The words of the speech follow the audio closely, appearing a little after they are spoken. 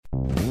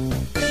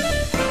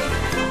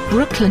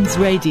Brooklands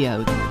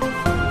Radio.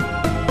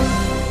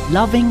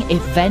 Loving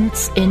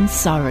events in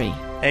Surrey.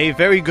 A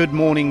very good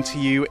morning to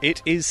you.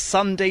 It is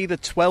Sunday the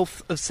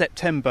 12th of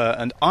September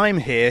and I'm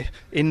here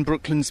in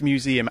Brooklands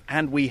Museum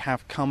and we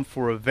have come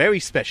for a very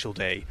special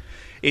day.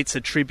 It's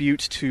a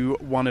tribute to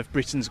one of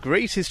Britain's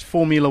greatest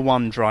Formula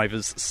One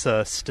drivers,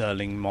 Sir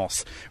Stirling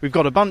Moss. We've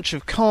got a bunch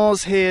of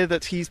cars here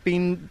that he's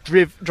been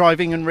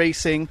driving and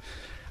racing,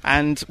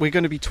 and we're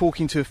going to be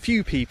talking to a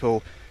few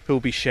people who'll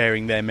be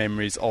sharing their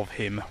memories of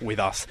him with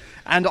us.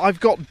 And I've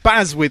got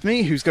Baz with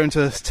me, who's going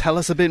to tell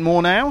us a bit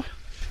more now.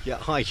 Yeah,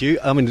 hi Hugh.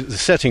 I mean, the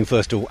setting,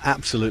 first of all,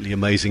 absolutely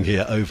amazing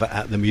here over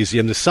at the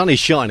museum. The sun is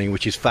shining,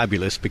 which is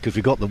fabulous because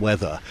we've got the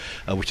weather,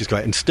 which is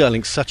great. And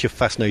Stirling's such a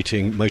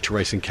fascinating motor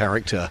racing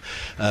character.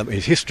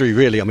 His history,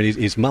 really, I mean,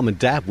 his mum and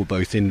dad were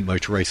both in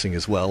motor racing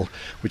as well,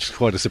 which is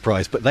quite a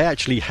surprise. But they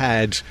actually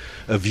had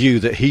a view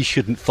that he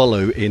shouldn't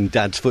follow in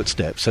Dad's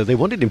footsteps. So they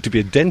wanted him to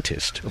be a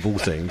dentist, of all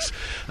things.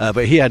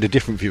 But he had a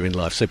different view in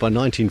life. So by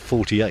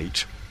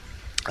 1948...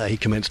 he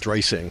commenced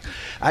racing.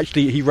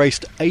 Actually, he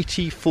raced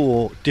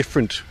 84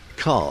 different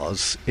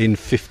cars in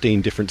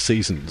 15 different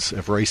seasons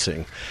of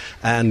racing.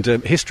 And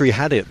history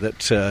had it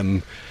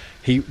that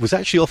he was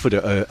actually offered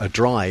a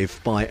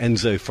drive by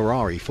Enzo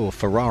Ferrari for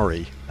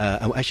Ferrari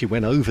and actually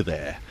went over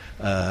there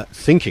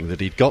thinking that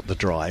he'd got the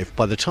drive.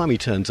 By the time he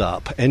turns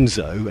up,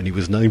 Enzo, and he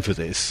was known for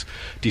this,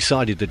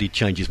 decided that he'd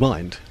change his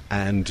mind.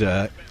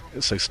 And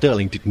so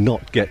Stirling did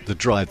not get the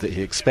drive that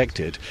he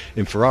expected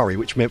in Ferrari,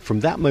 which meant from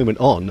that moment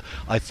on,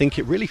 I think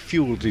it really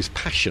fueled his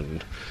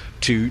passion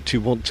to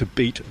want to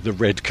beat the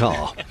red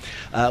car,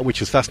 which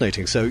was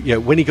fascinating. So, you know,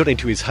 when he got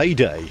into his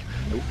heyday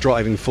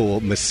driving for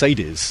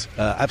Mercedes,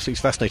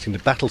 absolutely fascinating, the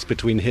battles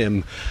between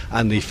him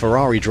and the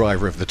Ferrari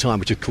driver of the time,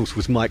 which of course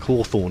was Mike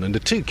Hawthorn, and the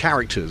two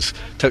characters,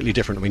 totally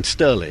different. I mean,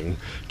 Stirling,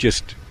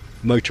 just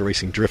motor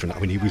racing driven. I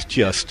mean, he was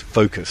just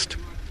focused,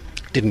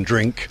 didn't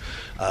drink.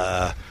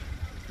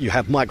 You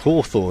have Mike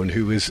Hawthorn,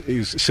 who was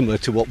similar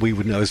to what we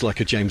would know as like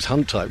a James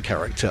Hunt type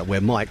character,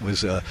 where Mike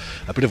was a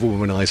bit of a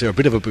womanizer, a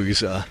bit of a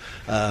boozer,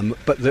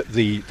 but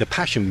the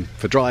passion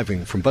for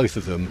driving from both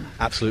of them,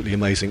 absolutely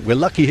amazing. We're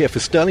lucky here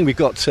for Stirling. We've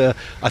got,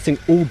 I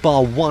think, all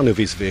bar one of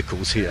his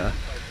vehicles here,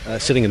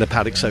 sitting in the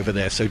paddocks over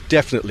there, so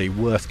definitely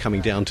worth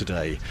coming down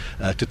today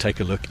to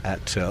take a look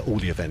at all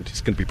the event.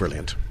 It's going to be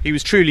brilliant. He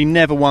was truly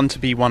never one to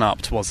be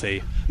one-upped, was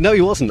he? No,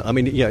 he wasn't. I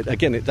mean, yeah,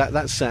 again,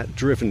 that's that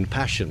driven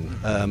passion.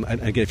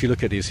 And again, if you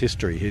look at his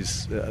history,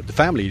 the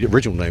family, the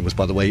original name was,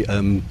 by the way,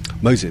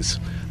 Moses,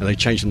 and they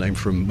changed the name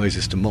from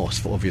Moses to Moss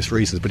for obvious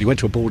reasons. But he went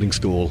to a boarding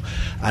school,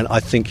 and I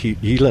think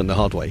he learned the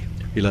hard way.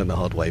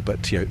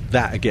 But, you know,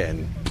 that,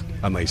 again,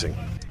 amazing.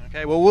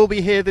 Okay, well, we'll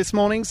be here this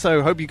morning,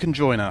 so hope you can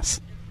join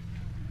us.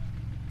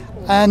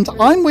 And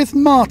I'm with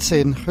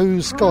Martin,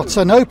 who's got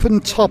an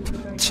open-top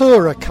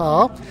tourer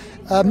car.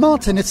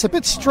 Martin, it's a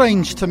bit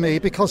strange to me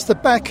because the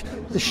back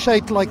is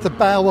shaped like the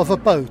bow of a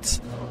boat.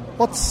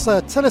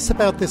 Tell us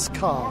about this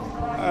car.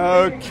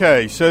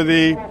 Okay, so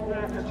in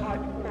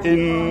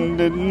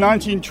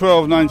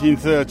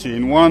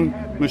 1912-1913, one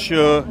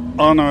Monsieur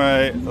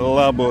Honoré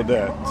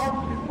Labourdette,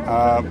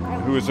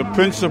 who was a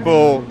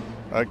principal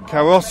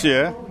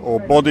carrossier or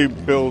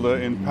bodybuilder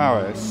in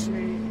Paris,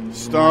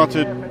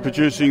 started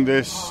producing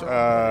this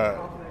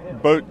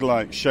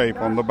boat-like shape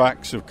on the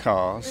backs of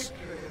cars,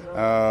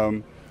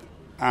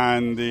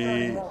 and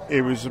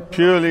it was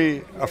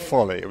purely a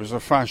folly. It was a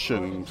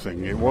fashion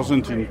thing. It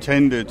wasn't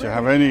intended to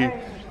have any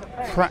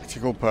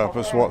practical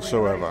purpose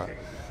whatsoever.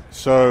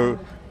 So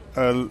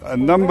a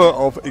number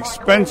of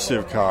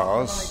expensive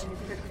cars,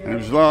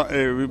 and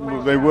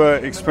they were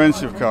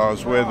expensive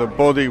cars where the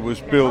body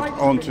was built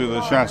onto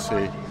the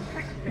chassis,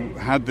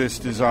 had this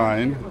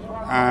design,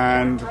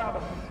 and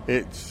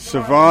it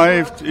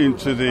survived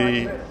into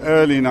the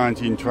early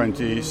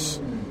 1920s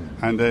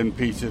and then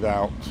petered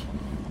out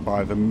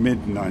by the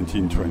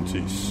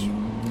mid-1920s.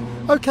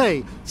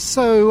 Okay,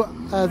 so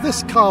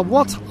this car,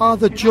 what are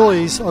the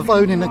joys of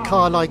owning a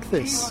car like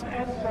this?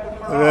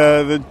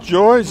 The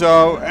joys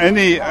are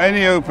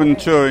any open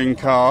touring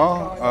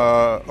car,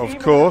 of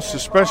course,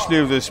 especially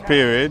of this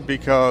period,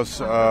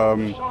 because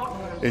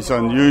it's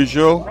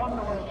unusual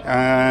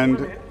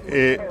and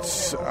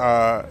it's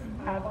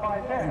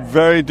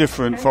very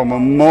different from a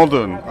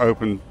modern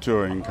open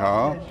touring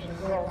car,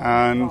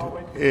 and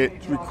it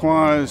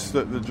requires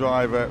that the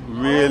driver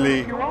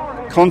really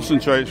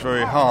concentrates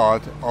very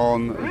hard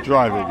on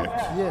driving it.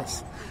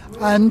 Yes.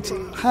 And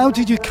how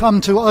did you come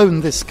to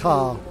own this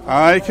car?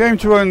 I came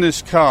to own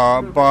this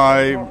car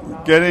by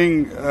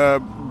getting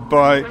it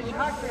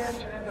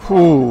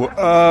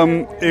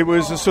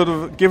was a sort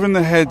of given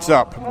the heads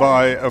up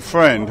by a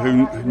friend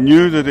who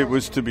knew that it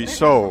was to be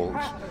sold.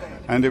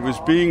 And it was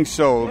being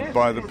sold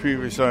by the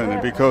previous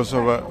owner because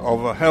of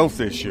a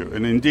health issue.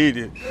 And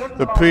indeed,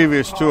 the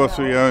previous 2 or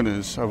 3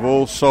 owners have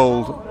all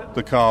sold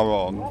the car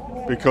on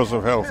because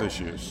of health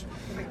issues.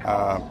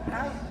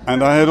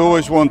 And I had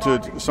always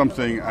wanted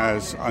something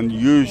as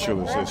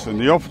unusual as this. And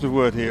the operative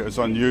word here is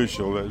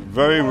unusual. It's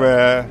very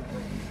rare,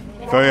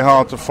 very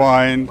hard to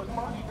find.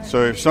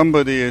 So if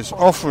somebody is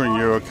offering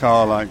you a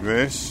car like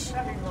this,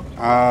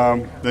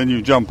 then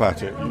you jump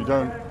at it. You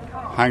don't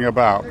hang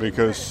about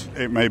because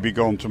it may be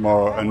gone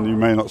tomorrow and you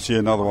may not see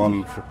another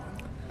one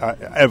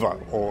ever,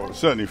 or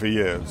certainly for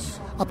years.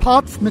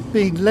 Apart from it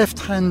being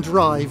left-hand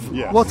drive,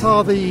 Yes. what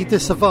are the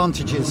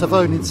disadvantages of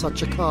owning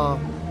such a car?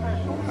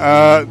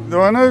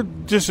 There are no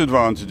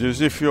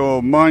disadvantages if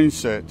your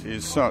mindset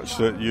is such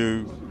that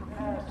you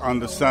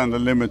understand the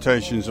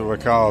limitations of a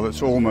car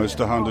that's almost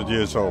 100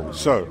 years old.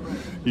 So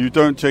you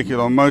don't take it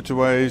on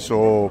motorways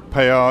or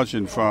péage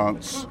in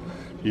France.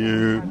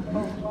 You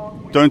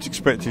don't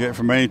expect to get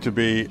from A to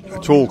B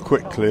at all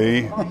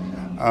quickly.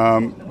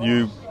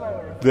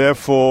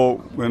 Therefore,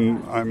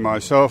 when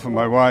myself and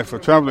my wife are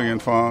travelling in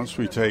France,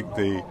 we take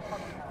the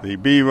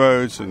B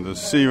roads and the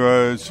C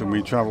roads, and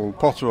we travel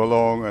Potter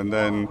along, and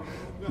then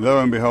lo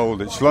and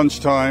behold, it's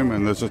lunchtime,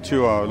 and there's a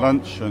 2-hour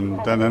lunch,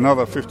 and then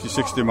another 50,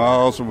 60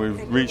 miles, and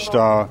we've reached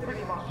our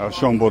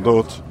chambre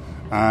d'hôte.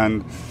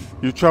 And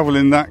you travel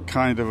in that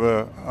kind of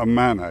a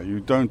manner. You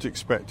don't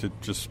expect to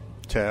just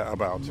tear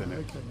about in it.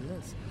 Okay,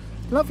 yes.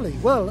 Lovely.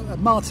 Well,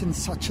 Martin's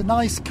such a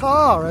nice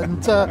car,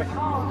 and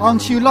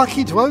aren't you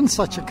lucky to own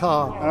such a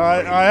car?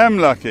 I am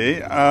lucky,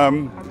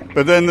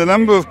 but then the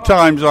number of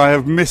times I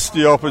have missed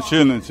the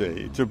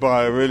opportunity to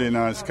buy a really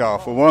nice car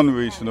for one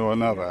reason or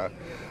another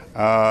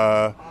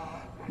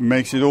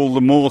makes it all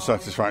the more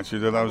satisfactory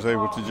that I was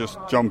able to just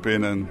jump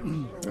in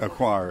and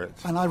acquire it.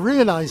 And I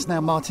realise now,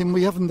 Martin,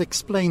 we haven't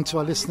explained to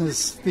our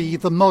listeners the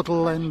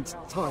model and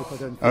type, I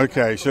don't think.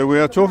 Okay, so we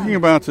are talking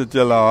about a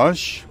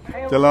Delage.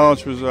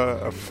 Delage was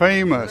a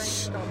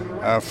famous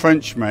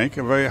French make,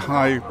 a very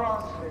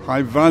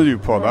high value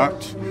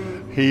product.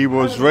 He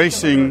was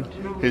racing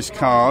his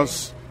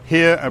cars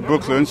here at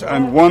Brooklands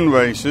and won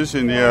races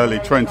in the early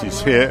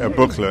 20s here at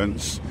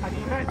Brooklands.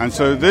 And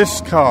so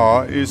this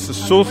car is the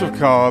sort of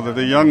car that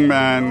a young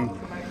man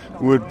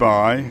would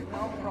buy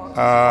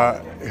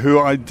who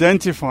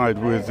identified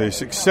with the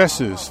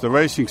successes, the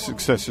racing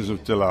successes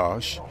of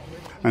Delage,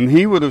 and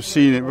he would have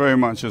seen it very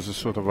much as a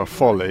sort of a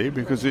folly,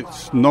 because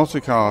it's not a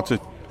car to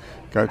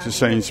go to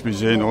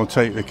Sainsbury's in or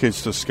take the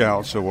kids to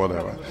Scouts or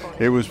whatever.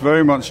 It was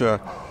very much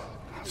a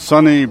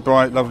sunny,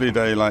 bright, lovely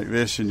day like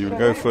this, and you'd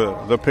go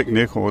for the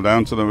picnic or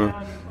down to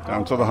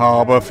the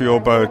harbour for your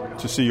boat,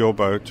 to see your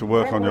boat, to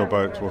work on your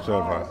boat,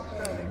 whatever.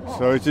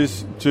 So it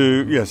is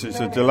it's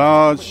a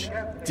Delage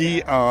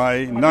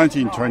DI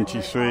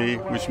 1923,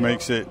 which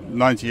makes it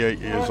 98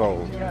 years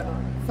old.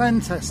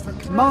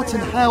 Fantastic.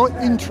 Martin, how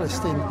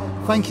interesting.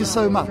 Thank you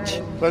so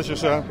much. Pleasure,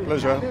 sir.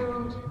 Pleasure.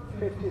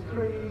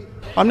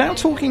 I'm now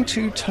talking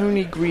to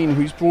Tony Green,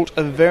 who's brought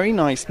a very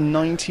nice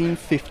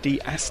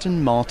 1950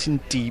 Aston Martin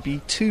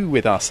DB2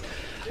 with us.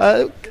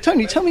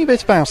 Tony, tell me a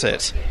bit about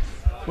it.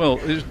 Well,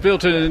 it was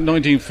built in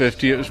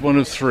 1950. It was one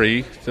of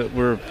three that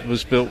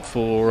was built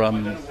for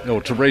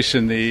to race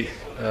in the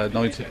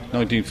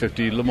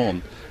 1950 Le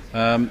Mans.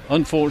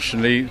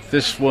 Unfortunately,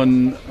 this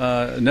one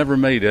never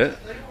made it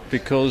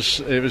because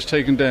it was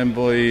taken down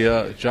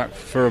by Jack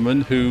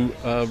Furman, who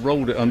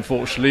rolled it,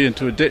 unfortunately,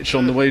 into a ditch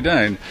on the way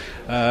down.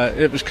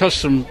 It was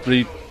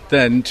customary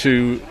then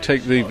to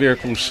take the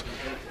vehicles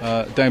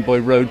down by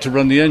road to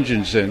run the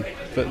engines in.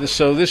 But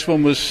so this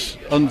one was,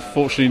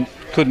 unfortunately,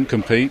 couldn't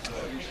compete.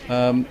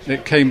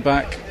 It came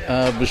back,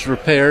 was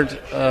repaired,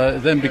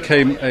 then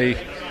became a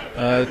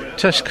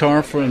test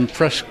car and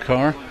press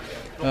car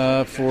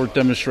for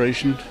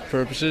demonstration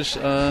purposes,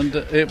 and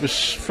it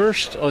was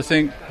first, I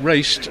think,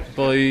 raced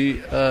by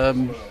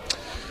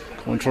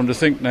I'm trying to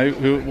think now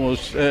who it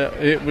was.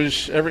 It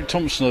was Eric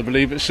Thompson, I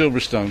believe, at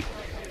Silverstone,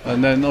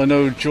 and then I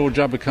know George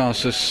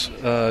Abacassis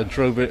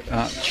drove it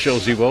at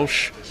Chelsea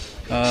Welsh.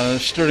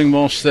 Stirling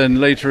Moss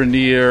then later in the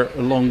year,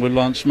 along with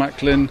Lance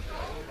Macklin,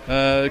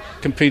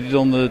 competed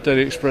on the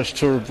Daily Express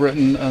Tour of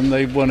Britain, and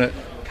they won it,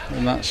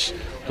 and that's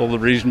all the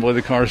reason why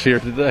the car's here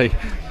today.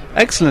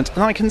 Excellent,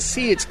 and I can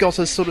see it's got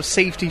a sort of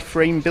safety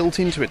frame built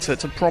into it, so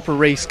it's a proper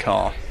race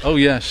car. Oh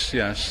yes.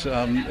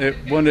 It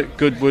won at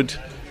Goodwood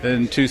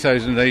in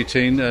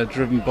 2018,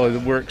 driven by the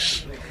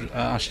Works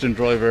Aston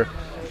driver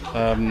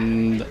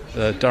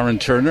Darren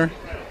Turner.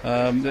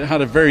 It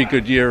had a very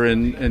good year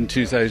in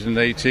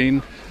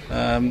 2018.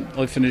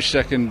 I finished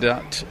second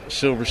at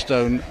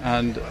Silverstone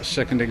and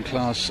second in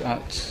class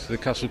at the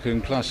Castle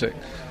Coombe Classic.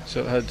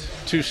 So it had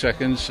 2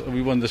 seconds.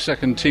 We won the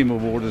second team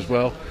award as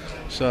well.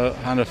 So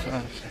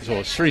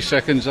it's 3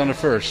 seconds and a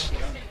first.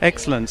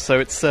 Excellent. So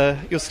it's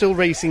you're still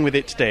racing with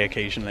it today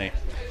occasionally?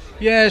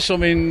 Yes, I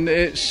mean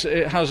it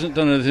hasn't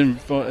done anything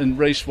in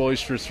race-wise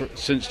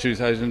since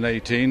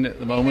 2018 at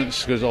the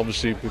moment, because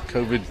obviously with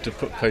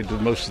COVID paid for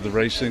most of the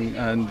racing,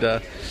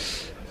 and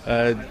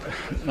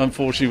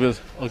unfortunately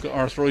I've got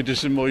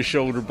arthritis in my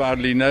shoulder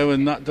badly now,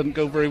 and that doesn't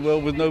go very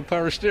well with no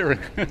power steering.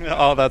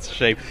 Oh, that's a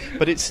shame.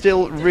 But it's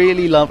still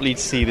really lovely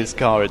to see this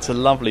car. It's a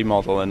lovely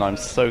model, and I'm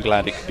so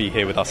glad it could be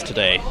here with us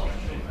today.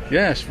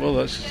 Yes, well,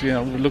 that's we're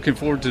looking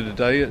forward to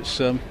today. It's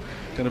going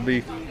to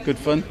be good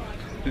fun.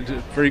 It's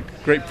a very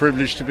great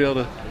privilege to be able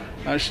to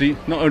actually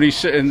not only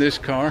sit in this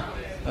car,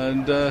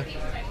 and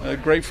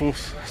grateful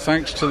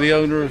thanks to the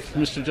owner of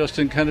Mr.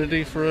 Justin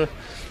Kennedy for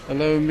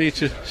allowing me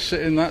to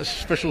sit in that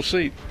special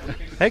seat.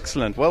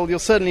 Excellent. Well, you're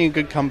certainly in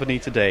good company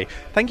today.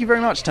 Thank you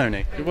very much,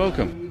 Tony. You're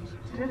welcome.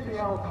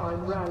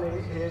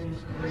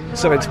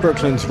 So it's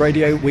Brooklands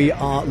Radio. We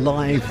are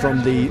live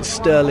from the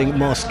Stirling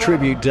Moss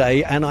Tribute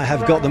Day, and I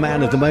have got the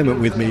man of the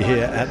moment with me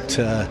here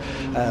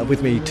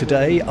with me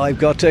today. I've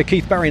got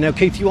Keith Barry. Now,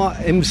 Keith, you are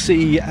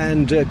MC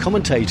and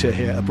commentator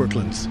here at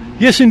Brooklands.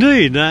 Yes,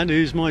 indeed. That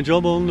is my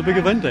job on the big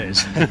event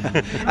days.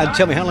 And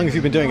tell me, how long have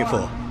you been doing it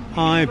for?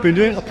 I've been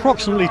doing it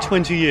approximately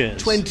 20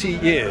 years. 20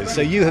 years.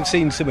 So you have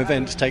seen some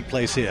events take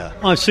place here.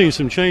 I've seen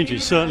some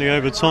changes, certainly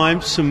over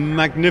time. Some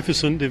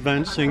magnificent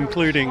events,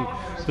 including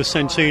the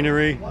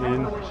centenary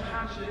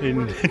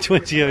in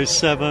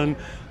 2007,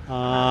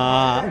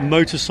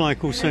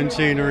 motorcycle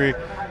centenary,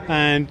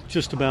 and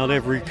just about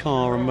every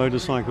car and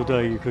motorcycle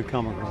day you could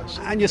come across.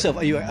 And yourself,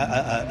 are you a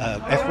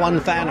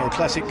F1 fan or a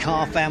classic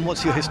car fan?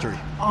 What's your history?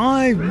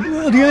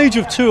 At the age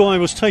of 2, I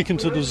was taken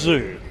to the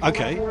zoo.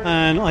 Okay.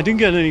 And I didn't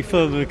get any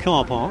further than the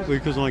car park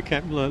because I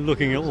kept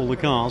looking at all the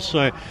cars.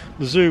 So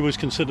the zoo was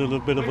considered a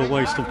bit of a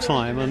waste of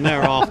time. And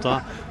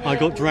thereafter, I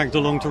got dragged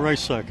along to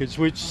race circuits,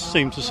 which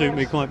seemed to suit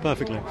me quite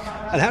perfectly.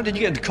 And how did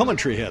you get into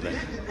commentary here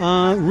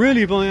then?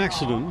 Really by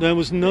accident. There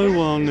was no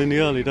one in the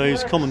early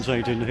days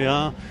commentating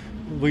here.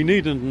 We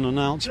needed an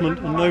announcement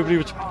and nobody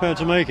was prepared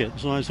to make it.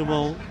 So I said,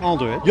 well, I'll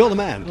do it. You're the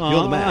man.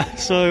 You're the man.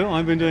 So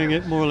I've been doing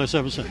it more or less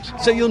ever since.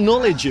 So your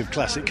knowledge of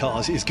classic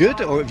cars is good,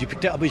 or have you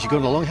picked it up as you've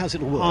gone along? How's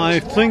it all work? I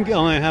think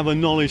I have a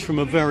knowledge from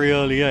a very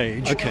early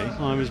age. Okay.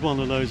 I was one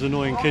of those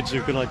annoying kids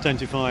who could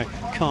identify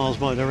cars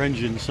by their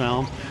engine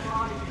sound.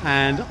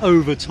 And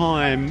over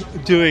time,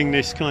 doing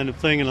this kind of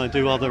thing, and I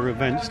do other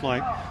events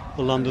like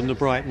the London to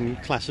Brighton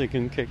Classic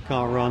and Kit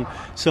Car Run,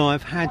 so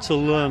I've had to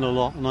learn a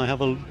lot, and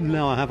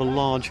now I have a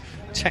large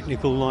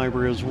technical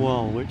library as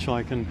well, which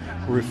I can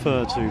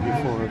refer to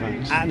before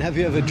events. And have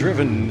you ever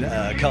driven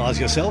cars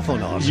yourself or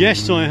not?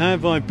 Yes, I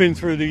have. I've been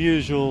through the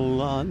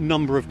usual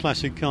number of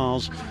classic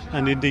cars,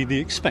 and indeed the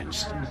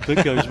expense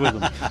that goes with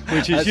them,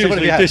 which is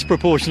usually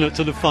disproportionate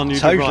to the fun you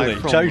derive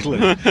from.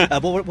 Totally.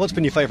 What's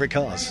been your favourite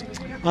cars?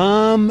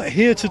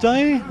 Here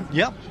today,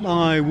 yep,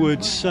 I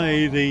would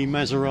say the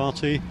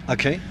Maserati.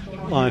 Okay.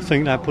 I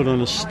think that put on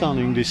a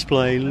stunning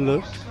display,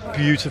 looked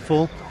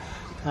beautiful.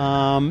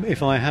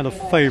 If I had a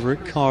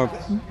favourite car,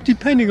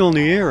 depending on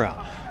the era,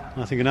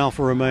 I think an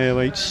Alfa Romeo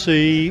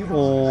HC,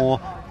 or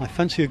I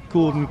fancy a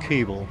Gordon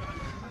Keeble.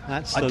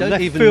 That's I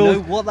don't even know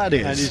what that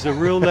is. That is a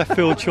real left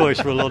field choice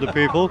for a lot of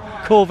people.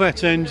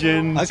 Corvette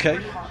engines. Okay.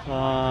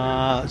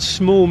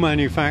 Small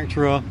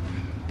manufacturer,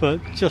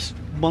 but just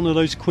one of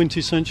those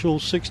quintessential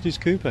 60s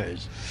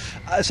coupes.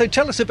 So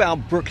tell us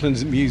about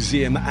Brooklands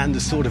Museum and the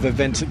sort of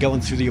events that go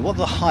on through the year. What are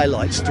the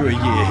highlights through a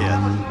year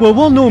here? Well,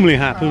 what normally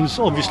happens,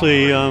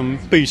 obviously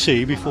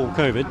BC, before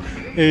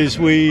COVID, is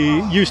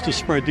we used to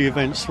spread the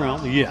events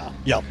throughout the year.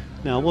 Yep.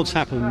 Now, what's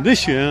happened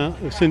this year,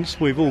 since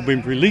we've all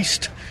been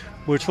released,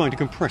 we're trying to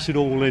compress it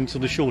all into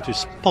the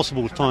shortest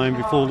possible time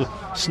before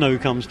the snow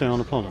comes down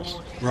upon us.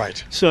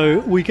 Right. So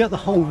we get the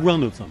whole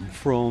run of them,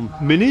 from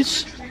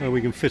minis, where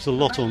we can fit a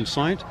lot on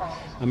site,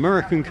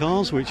 American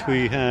cars, which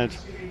we had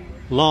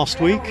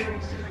last week,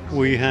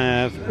 we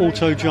have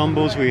auto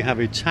jumbles, we have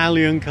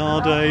Italian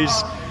car days,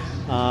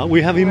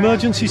 we have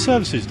emergency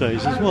services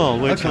days as well,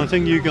 which I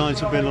think you guys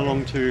have been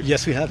along to.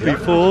 Yes, we have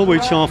before,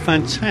 which are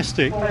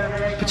fantastic,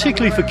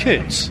 particularly for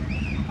kids,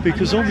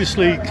 because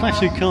obviously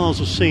classic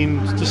cars are seen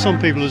to some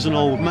people as an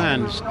old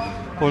man's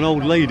or an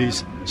old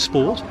lady's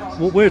sport.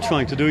 What we're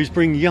trying to do is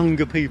bring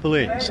younger people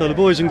in, so the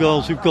boys and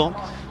girls who've got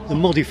the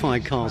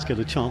modified cars get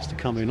a chance to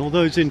come in, or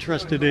those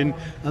interested in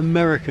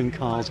American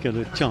cars get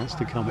a chance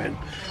to come in.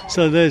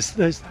 So there's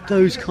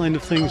those kind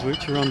of things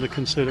which are under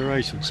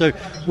consideration. So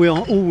we are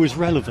always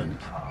relevant,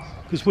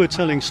 because we're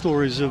telling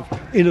stories of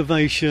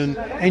innovation,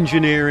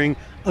 engineering,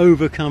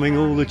 overcoming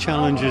all the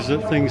challenges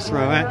that things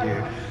throw at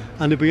you.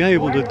 And to be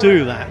able to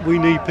do that, we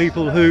need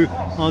people who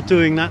are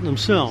doing that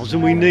themselves,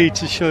 and we need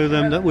to show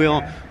them that we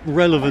are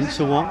relevant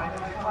to what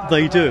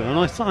they do, and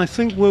I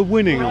think we're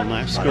winning on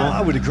that score.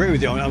 I would agree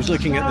with you. I was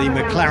looking at the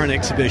McLaren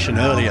exhibition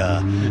earlier,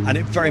 and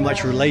it very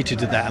much related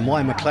to that, and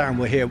why McLaren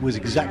were here was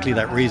exactly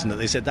that reason, that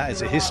they said that is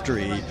the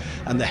history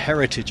and the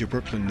heritage of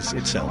Brooklands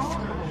itself.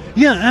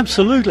 Yeah,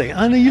 absolutely.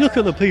 And you look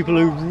at the people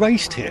who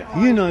raced here,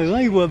 you know,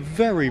 they were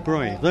very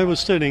brave. They were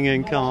sitting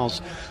in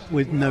cars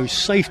with no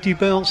safety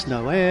belts,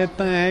 no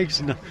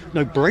airbags,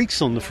 no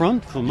brakes on the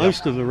front for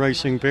most of the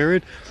racing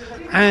period,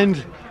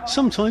 and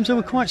sometimes they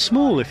were quite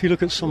small. If you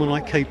look at someone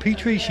like Kay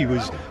Petrie, she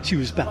was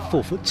about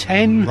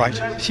 4'10".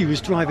 Right. She was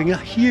driving a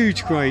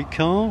huge, great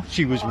car.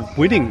 She was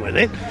winning with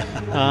it.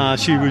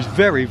 She was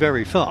very,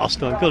 very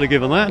fast. I've got to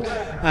give her that.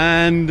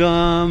 And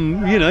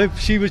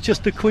she was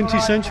just a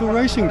quintessential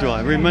racing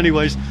driver. In many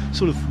ways,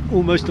 sort of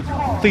almost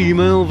a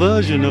female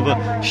version of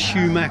a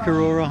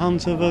Schumacher or a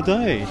Hunt of her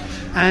day.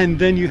 And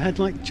then you had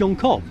like John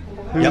Cobb,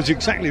 who was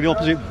exactly the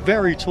opposite,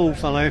 very tall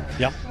fellow,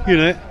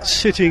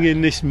 sitting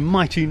in this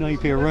mighty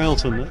Napier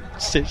Railton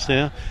that sits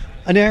there,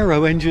 an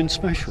aero engine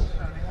special.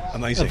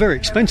 Amazing. A very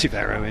expensive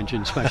aero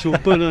engine special,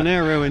 but an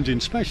aero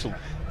engine special.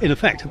 in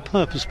effect, a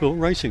purpose-built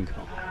racing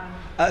car.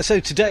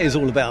 So today is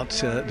all about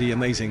the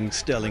amazing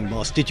Stirling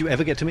Moss. Did you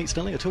ever get to meet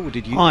Stirling at all?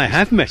 Did you? I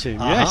have met him,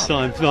 yes.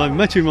 I've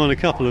met him on a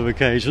couple of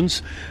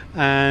occasions,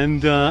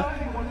 and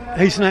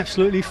he's an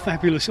absolutely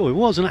fabulous, or he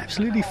was an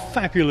absolutely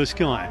fabulous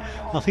guy.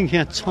 I think he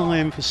had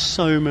time for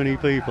so many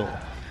people,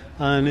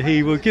 and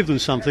he would give them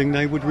something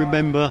they would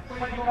remember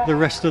the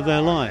rest of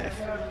their life.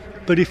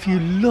 But if you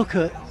look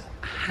at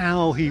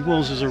how he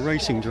was as a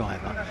racing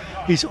driver,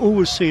 he's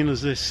always seen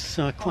as this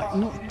quite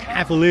not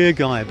cavalier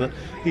guy, but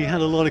he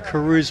had a lot of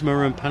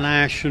charisma and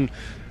panache,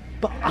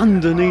 but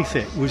underneath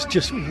it was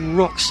just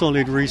rock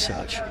solid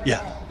research.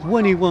 Yeah.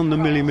 When he won the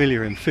Mille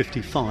Miglia in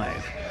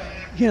 55,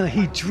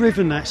 he'd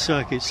driven that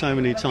circuit so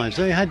many times.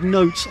 They had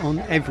notes on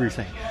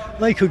everything.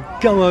 They could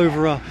go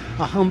over a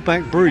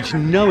humpback bridge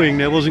knowing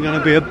there wasn't going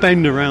to be a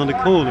bend around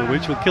a corner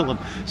which would kill them.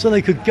 So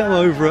they could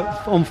go over it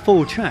on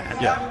full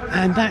chat. Yeah.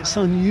 And that's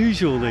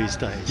unusual these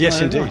days. Yes,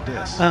 indeed,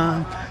 yes.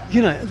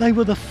 They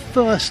were the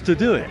first to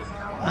do it.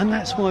 And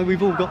that's why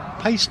we've all got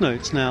pace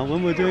notes now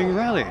when we're doing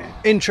rallying.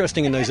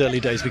 Interesting in those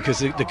early days, because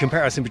the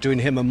comparison between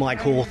him and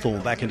Mike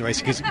Hawthorne back in the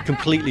racing is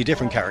completely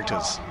different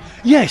characters.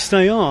 Yes,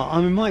 they are.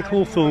 I mean, Mike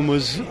Hawthorne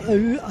was,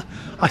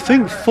 I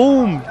think,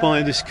 formed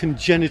by this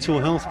congenital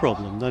health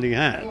problem that he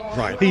had.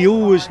 Right. He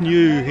always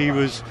knew he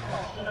was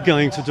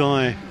going to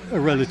die a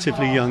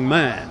relatively young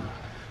man,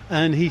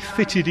 and he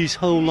fitted his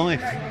whole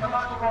life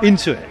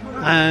into it.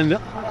 And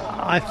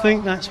I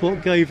think that's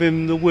what gave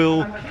him the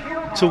will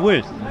to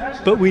win.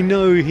 But we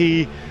know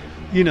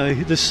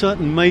there's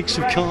certain makes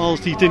of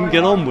cars he didn't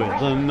get on with,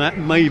 and that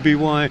may be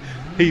why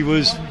he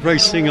was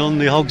racing on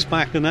the Hog's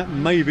Back, and that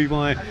may be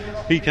why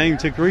he came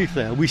to grief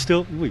there. We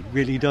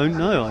really don't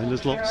know. I mean,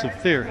 there's lots of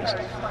theories.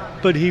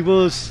 But he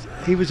was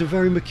a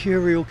very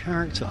mercurial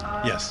character.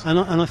 Yes. And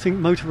I think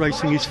motor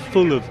racing is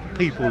full of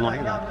people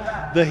like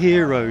that. The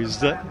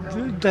heroes, that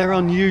they're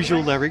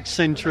unusual, they're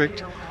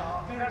eccentric,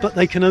 but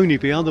they can only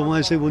be,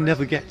 otherwise they will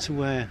never get to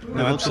where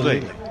they want to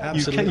be.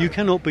 Absolutely. You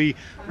cannot be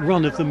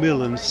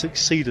run-of-the-mill and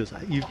succeed at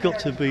that. You've got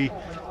to be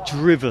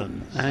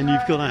driven, and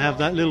you've got to have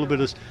that little bit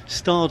of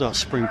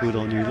stardust sprinkled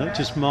on you that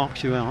just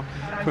marks you out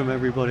from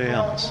everybody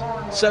else.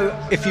 So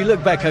if you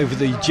look back over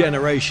the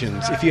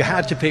generations, if you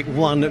had to pick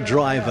one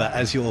driver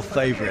as your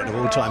favourite of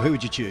all time, who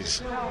would you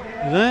choose?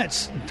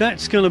 That's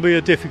going to be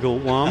a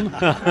difficult one.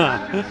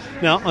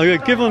 Now,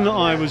 given that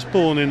I was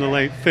born in the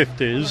late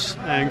 50s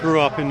and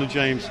grew up in the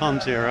James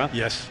Hunt era,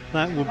 yes,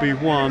 that would be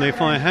one.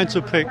 If I had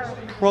to pick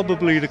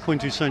probably the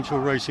quintessential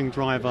racing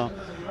driver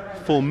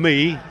for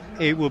me,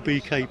 it would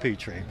be Kay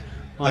Petrie.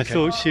 I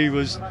thought she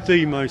was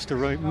the most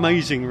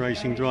amazing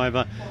racing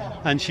driver,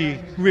 and she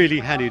really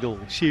had it all.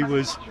 She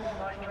was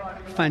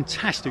a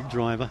fantastic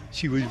driver.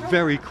 She was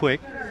very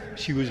quick.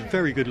 She was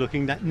very good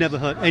looking. That never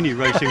hurt any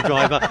racing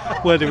driver,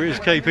 whether it was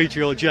Kay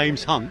Petrie or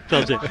James Hunt,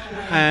 does it?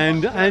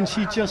 And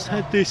she just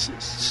had this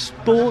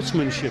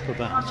sportsmanship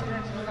about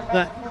her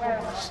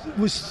that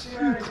was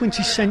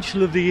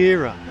quintessential of the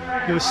era.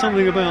 There was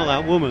something about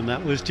that woman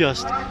that was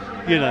just,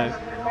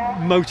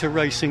 motor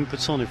racing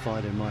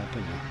personified, in my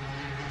opinion.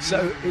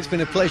 So it's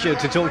been a pleasure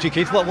to talk to you,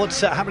 Keith.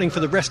 What's happening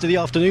for the rest of the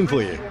afternoon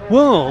for you?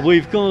 Well,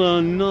 we've got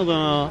another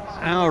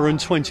hour and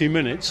 20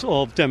 minutes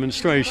of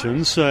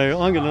demonstrations,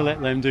 so I'm going to let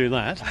them do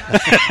that.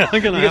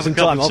 I'm going to have a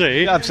cup of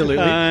tea.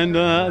 Absolutely. And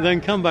then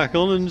come back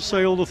on and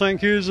say all the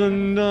thank yous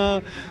and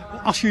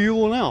usher you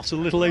all out a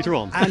little later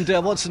on. And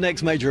what's the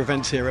next major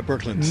event here at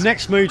Brooklands?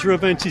 Next major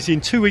event is in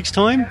 2 weeks'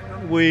 time.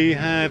 We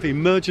have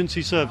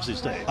Emergency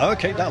Services Day.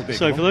 Okay, that'll be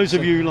So for those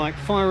of you like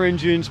fire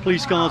engines,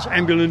 police cars,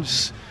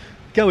 ambulance,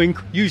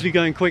 usually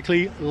going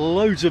quickly,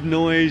 loads of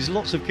noise,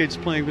 lots of kids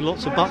playing with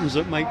lots of buttons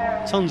that make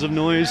tons of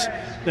noise,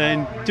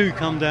 then do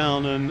come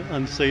down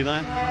and see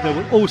that. There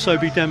will also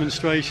be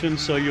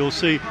demonstrations, so you'll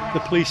see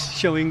the police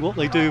showing what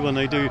they do when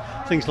they do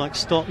things like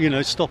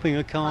stopping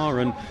a car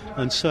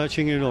and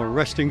searching it or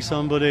arresting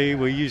somebody.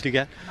 We usually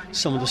get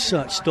some of the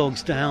search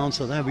dogs down,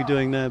 so they'll be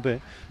doing their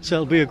bit. So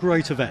it'll be a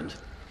great event.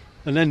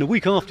 And then the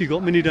week after you've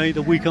got Mini Day,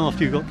 the week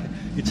after you've got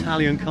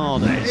Italian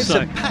Car Day. It's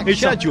a packed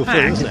schedule for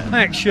you, isn't it?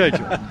 Packed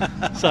schedule.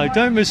 So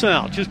don't miss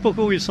out. Just book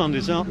all your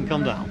Sundays out and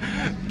come down.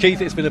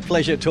 Keith, it's been a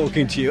pleasure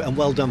talking to you, and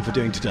well done for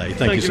doing today.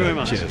 Thank you so very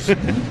much. Cheers.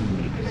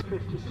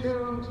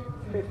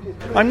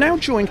 I'm now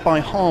joined by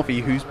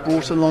Harvey, who's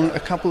brought along a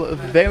couple of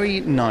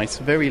very nice,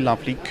 very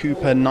lovely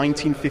Cooper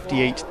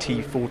 1958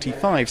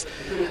 T45s.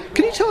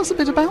 Can you tell us a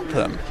bit about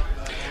them?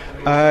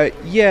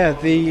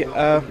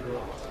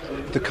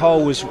 The car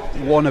was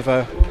one of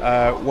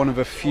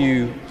a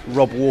few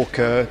Rob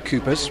Walker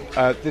Coopers.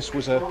 This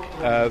was the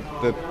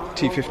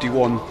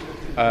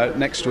T51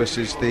 next to us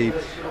is the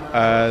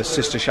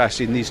sister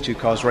chassis, and these two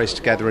cars raced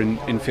together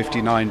in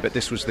 59. But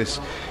this was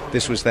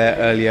their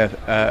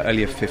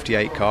earlier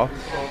 58 car.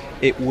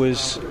 It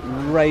was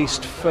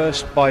raced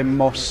first by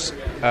Moss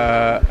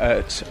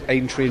at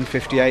Aintree in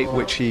 58,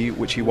 which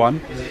he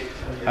won.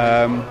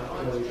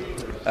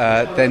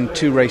 Then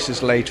 2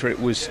 races later, it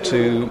was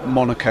to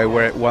Monaco,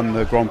 where it won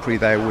the Grand Prix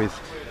there with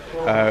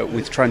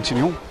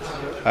Trintignant,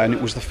 and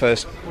it was the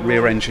first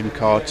rear-engine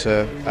car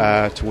to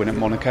win at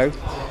Monaco.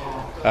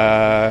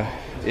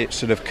 it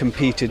sort of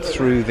competed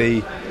through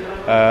the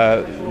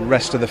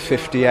rest of the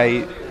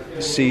 58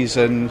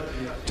 season,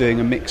 doing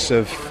a mix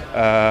of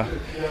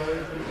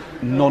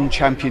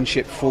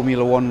non-championship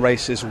Formula 1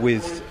 races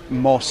with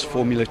Moss,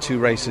 Formula 2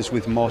 races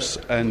with Moss,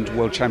 and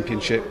World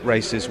Championship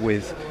races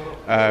with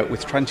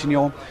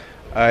Trintignant.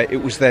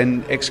 It was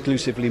then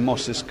exclusively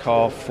Moss's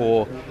car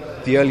for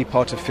the early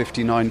part of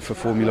 59 for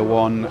Formula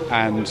 1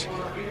 and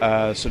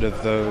sort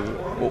of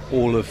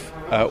all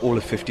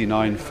of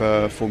 59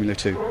 for Formula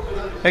 2.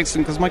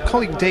 Excellent, because my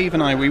colleague Dave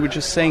and we were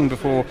just saying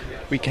before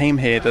we came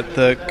here that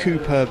the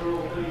Cooper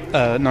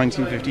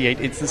 1958,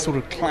 it's the sort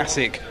of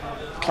classic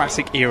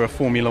era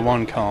Formula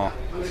 1 car.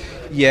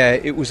 Yeah,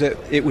 it was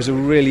a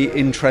really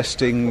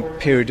interesting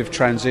period of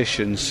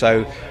transition.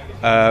 So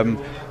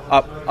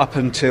up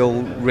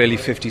until really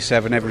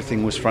 57,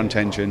 everything was front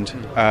engined,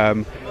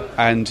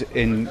 and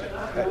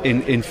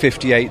in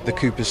 58 the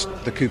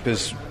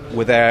Coopers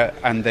were there,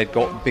 and they'd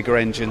got bigger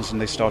engines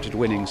and they started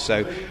winning.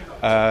 So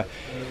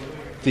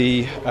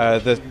the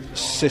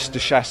sister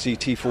chassis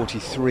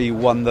T43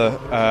 won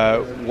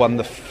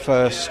the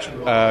first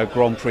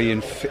Grand Prix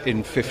in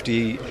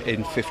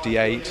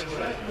 58.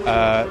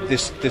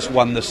 This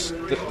won the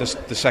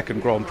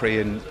second Grand Prix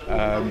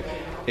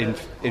in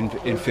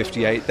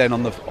 58. Then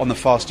on the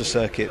faster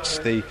circuits,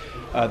 the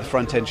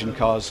front engine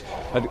cars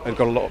had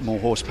got a lot more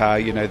horsepower.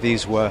 You know,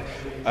 these were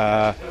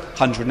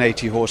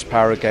 180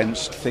 horsepower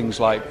against things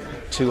like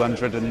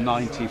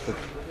 290 for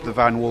the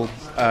Van Wall.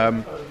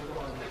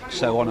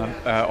 So on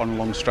a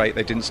long straight,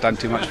 they didn't stand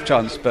too much of a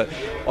chance. But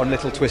on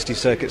little twisty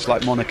circuits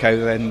like Monaco,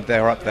 then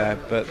they're up there.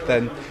 But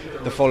then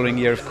the following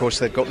year, of course,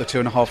 they've got the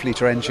 2.5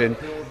 litre engine,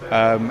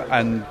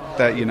 and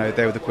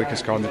they were the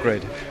quickest car on the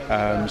grid.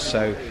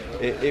 So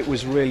it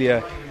was really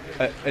an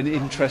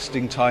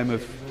interesting time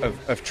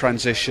of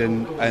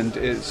transition, and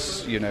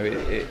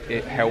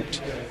it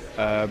helped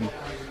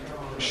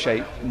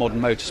shape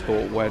modern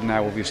motorsport, where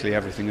now obviously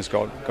everything has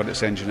got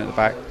its engine at the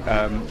back.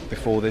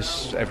 Before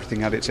this,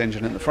 everything had its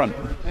engine at the front.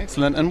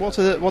 Excellent. And what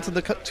are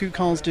the two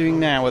cars doing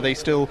now? Are they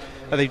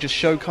just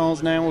show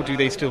cars now, or do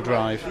they still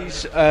drive?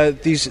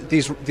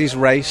 These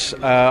race.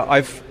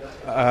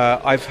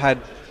 I've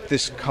had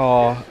this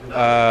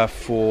car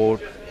for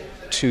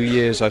 2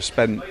 years. I've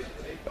spent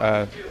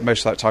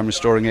most of that time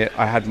restoring it.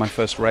 I had my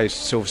first race,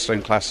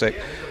 Silverstone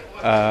Classic,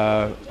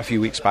 a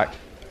few weeks back.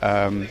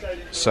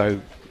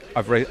 So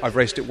I've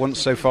raced it once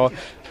so far.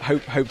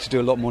 Hope to do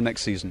a lot more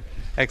next season.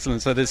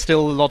 Excellent. So there's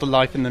still a lot of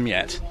life in them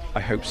yet? I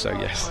hope so,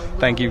 yes.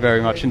 Thank you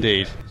very much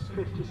indeed.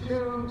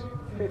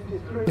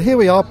 Here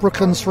we are,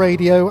 Brooklands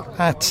Radio,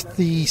 at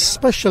the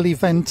special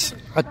event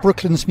at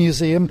Brooklands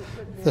Museum,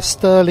 the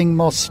Stirling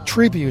Moss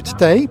Tribute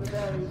Day.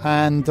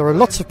 And there are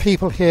lots of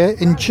people here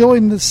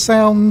enjoying the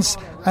sounds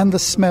and the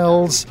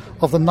smells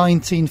of the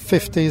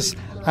 1950s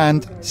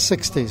and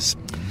 60s.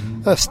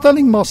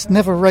 Stirling Moss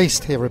never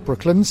raced here at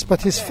Brooklands,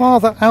 but his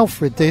father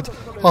Alfred did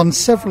on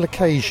several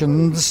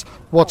occasions,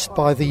 watched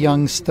by the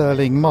young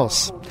Stirling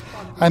Moss.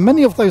 And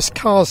many of those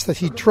cars that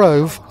he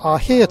drove are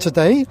here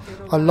today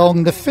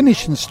along the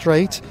finishing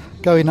straight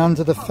going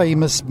under the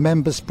famous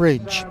Members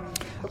Bridge.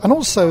 And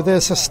also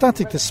there's a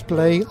static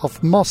display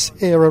of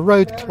Moss-era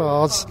road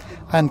cars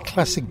and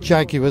classic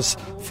Jaguars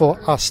for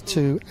us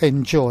to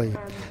enjoy.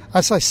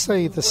 As I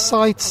say, the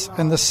sights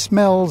and the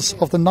smells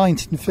of the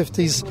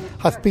 1950s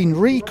have been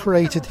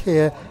recreated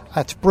here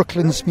at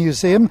Brooklands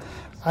Museum,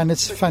 and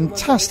it's a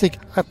fantastic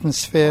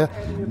atmosphere,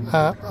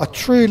 a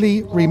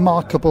truly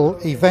remarkable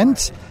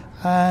event.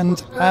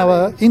 And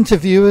our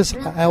interviewers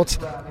are out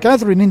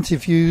gathering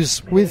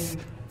interviews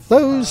with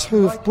those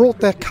who have brought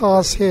their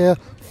cars here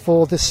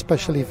for this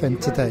special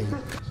event today.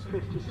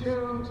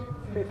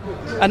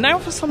 And now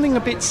for something a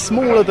bit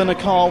smaller than a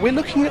car, we're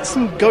looking at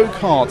some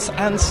go-karts.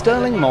 And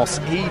Stirling Moss,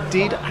 he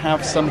did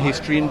have some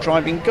history in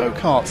driving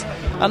go-karts.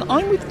 And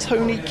I'm with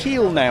Tony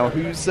Keel now,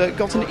 who's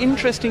got an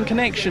interesting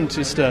connection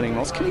to Stirling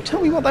Moss. Can you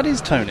tell me what that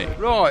is, Tony?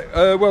 Right,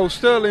 well,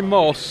 Stirling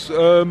Moss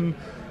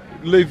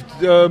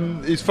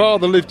his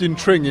father lived in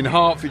Tring in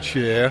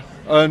Hertfordshire,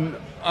 and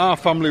our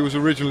family was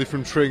originally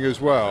from Tring as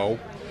well.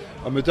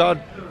 And my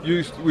dad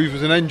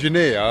was an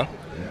engineer,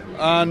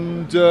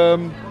 and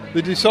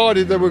they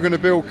decided they were going to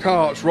build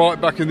karts right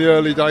back in the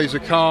early days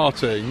of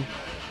karting,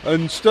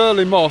 and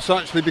Stirling Moss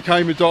actually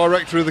became a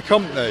director of the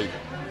company,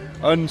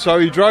 and so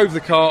he drove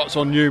the karts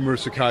on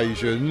numerous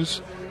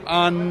occasions,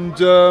 and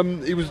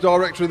he was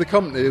director of the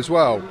company as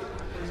well.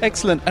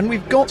 Excellent. And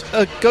we've got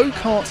a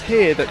go-kart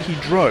here that he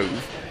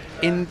drove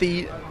in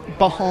the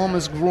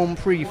Bahamas Grand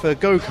Prix for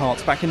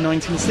go-karts back in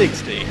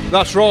 1960.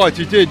 That's right,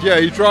 he did, yeah.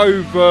 He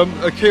drove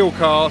a Keel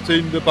kart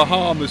in the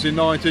Bahamas in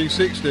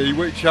 1960,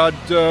 which had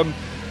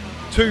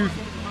two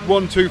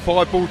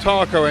 125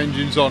 Bultaco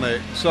engines on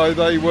it. So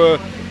they were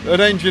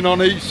an engine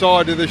on each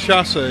side of the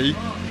chassis,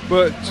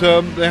 but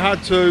they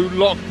had to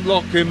lock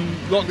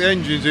the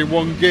engines in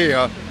one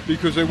gear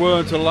because they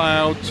weren't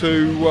allowed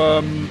to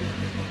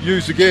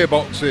use the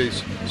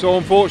gearboxes. So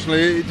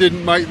unfortunately it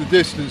didn't make the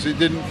distance, it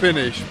didn't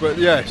finish. But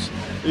yes,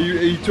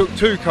 he took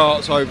two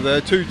karts over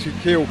there, two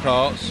Keel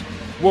karts,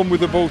 one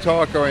with the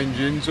Bultaco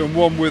engines and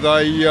one with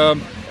a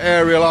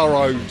Ariel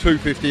Arrow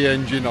 250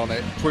 engine on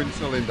it, twin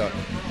cylinder.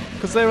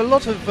 Because there are a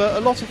lot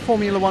of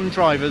Formula One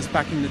drivers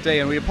back in the day,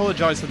 and we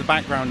apologise for the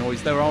background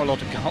noise. There are a lot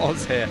of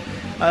cars here.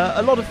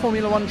 A lot of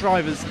Formula One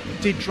drivers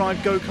did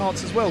drive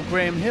go-karts as well.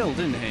 Graham Hill,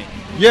 didn't he?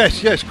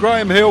 Yes.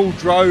 Graham Hill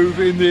drove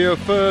in the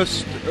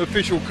first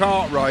official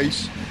kart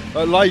race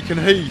at Lake and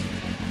Heath,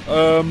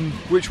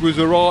 which was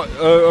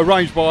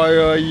arranged by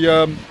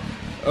a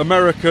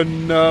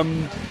American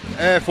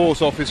Air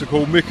Force officer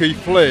called Mickey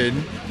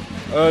Flynn.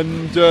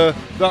 And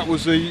that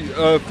was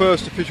the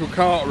first official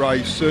kart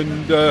race,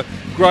 and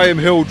Graham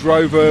Hill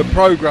drove a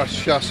Progress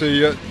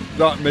chassis at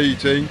that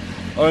meeting,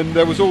 and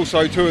there was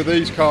also two of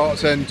these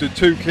karts entered,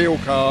 two keel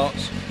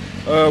karts,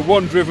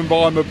 one driven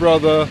by my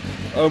brother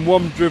and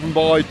one driven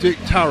by Dick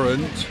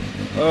Tarrant,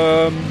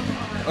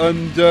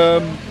 and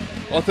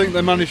I think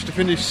they managed to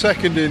finish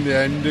second in the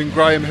end, and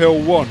Graham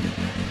Hill won.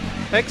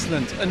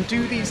 Excellent. And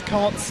do these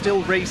karts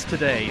still race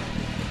today?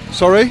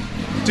 Sorry?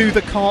 Do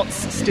the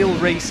karts still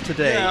race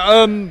today?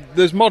 Yeah,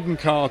 there's modern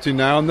karting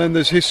now, and then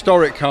there's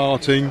historic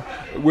karting,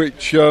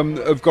 which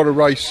have got a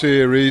race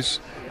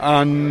series,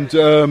 and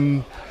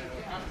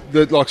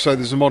like I say,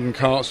 there's the modern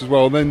karts as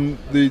well. And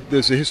then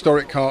there's a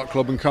historic kart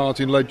club and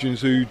karting legends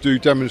who do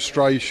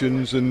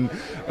demonstrations and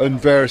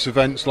various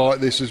events like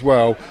this as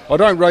well. I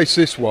don't race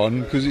this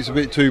one because it's a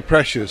bit too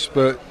precious,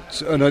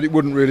 and it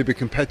wouldn't really be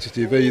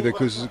competitive either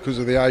because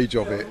of the age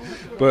of it.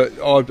 But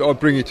I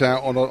bring it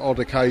out on odd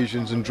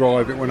occasions and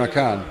drive it when I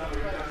can.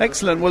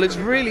 Excellent. Well, it's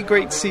really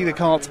great to see the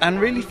karts, and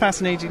really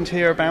fascinating to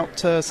hear about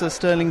Sir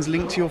Stirling's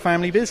link to your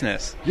family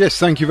business. Yes,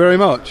 thank you very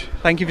much.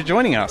 Thank you for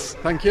joining us.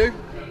 Thank you.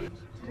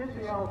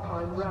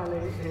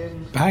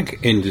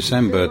 Back in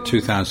December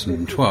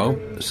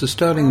 2012, Sir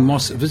Stirling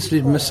Moss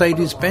visited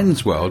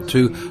Mercedes-Benz World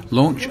to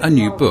launch a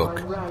new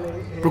book.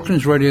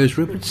 Brooklands Radio's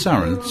Rupert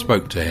Saran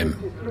spoke to him.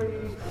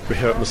 We're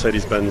here at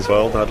Mercedes-Benz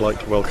World. I'd like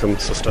to welcome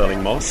Sir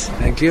Stirling Moss.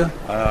 Thank you.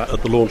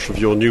 At the launch of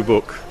your new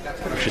book,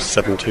 which is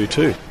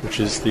 722, which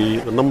is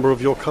the number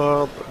of your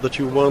car that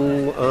you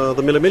won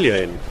the Mille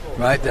Miglia in.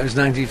 Right, that was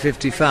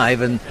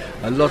 1955, and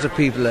a lot of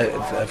people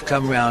have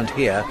come round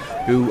here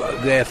who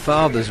their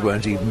fathers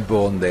weren't even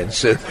born then,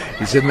 so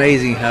it's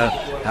amazing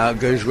how it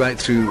goes right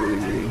through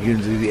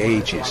the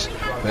ages.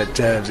 But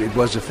it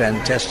was a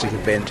fantastic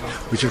event,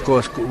 which of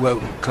course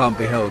can't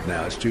be held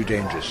now, it's too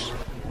dangerous.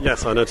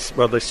 Yes, I noticed.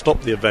 Well, they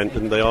stopped the event,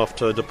 didn't they,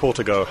 after De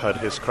Portigo had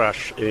his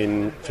crash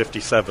in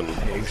 57.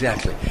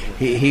 Exactly.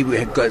 He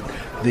had got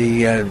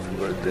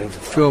the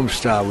film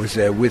star was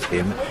there with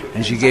him,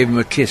 and she gave him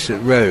a kiss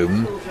at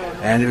Rome,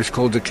 and it was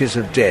called the Kiss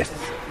of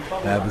Death,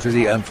 because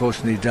he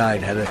unfortunately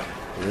died, had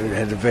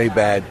a very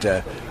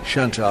bad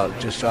shunt out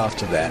just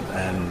after that,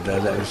 and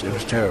it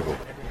was terrible.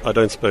 I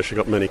don't suppose she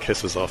got many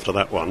kisses after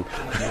that one.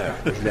 No,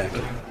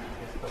 exactly.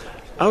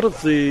 Out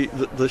of she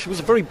was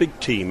a very big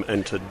team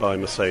entered by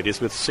Mercedes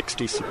with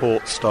 60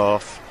 support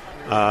staff,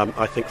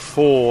 I think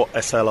 4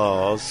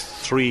 SLRs,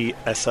 3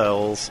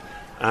 SLs,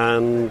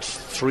 and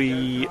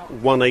 3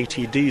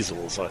 180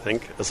 diesels, I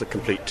think, as a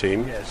complete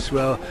team. Yes,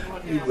 well,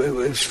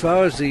 as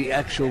far as the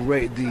actual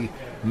rate, the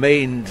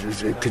main,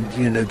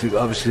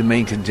 obviously the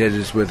main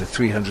contenders were the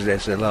 300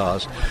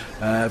 SLRs.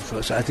 Of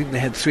course, I think they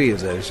had 3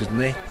 of those, didn't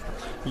they?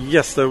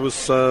 Yes, there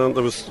was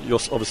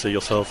obviously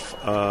yourself,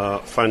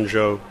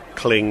 Fangio,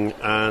 Kling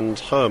and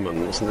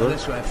Herman, wasn't there?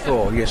 That's right,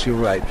 4, yes, you're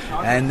right.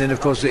 And then, of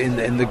course,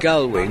 in the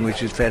Gull Wing,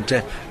 which is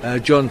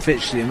fantastic, John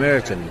Fitch, the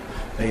American,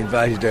 they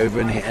invited over,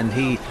 and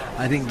he,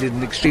 I think, did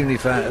an extremely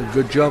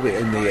good job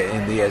in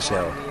the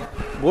SL.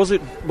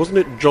 Wasn't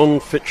it John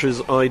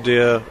Fitch's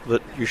idea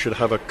that you should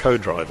have a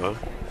co-driver?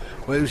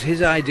 Well, it was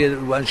his idea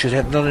that one should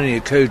have not only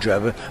a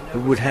co-driver,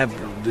 but would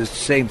have the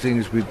same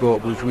things we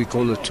bought, which we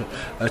call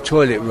a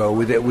toilet roll,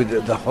 with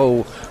the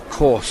whole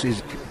course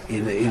is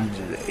in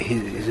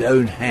his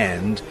own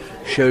hand,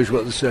 shows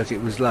what the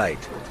circuit was like.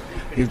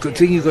 The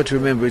thing you've got to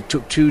remember, it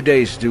took 2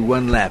 days to do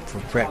one lap for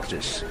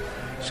practice.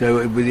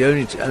 So the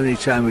only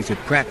time we could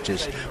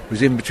practice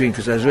was in between,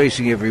 because I was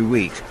racing every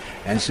week.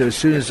 And so as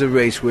soon as the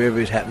race, wherever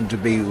it happened to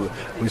be,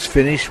 was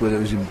finished, whether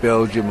it was in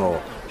Belgium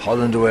or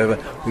Holland or wherever,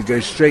 we go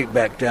straight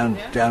back down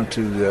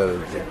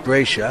to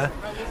Brescia,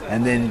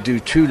 and then do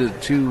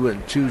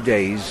two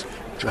days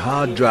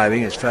hard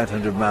driving. It's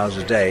 500 miles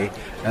a day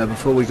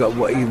before we got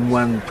even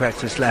one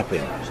practice lap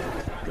in.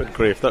 Good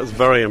grief, that's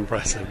very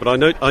impressive. But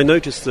I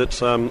noticed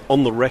that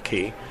on the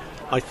recce,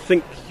 I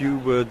think you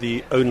were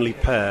the only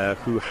pair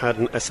who had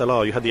an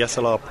SLR. You had the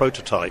SLR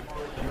prototype.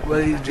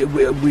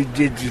 Well, we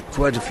did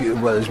quite a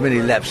few, as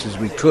many laps as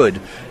we could.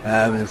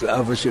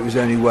 Obviously, it was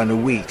only one a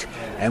week.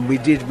 And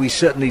we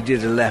certainly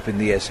did a lap in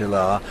the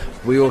SLR.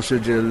 We also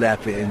did a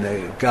lap in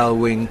the Gull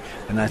Wing,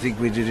 and I think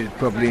we did it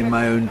probably in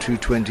my own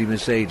 220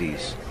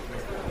 Mercedes.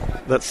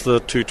 That's the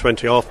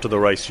 220 after the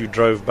race. You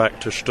drove back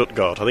to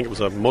Stuttgart. I think it was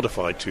a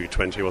modified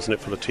 220, wasn't it,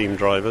 for the team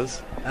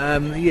drivers?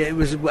 Yeah, it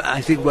was,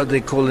 I think, what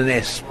they call an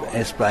S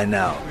by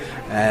now.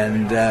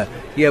 And,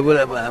 we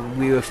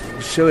were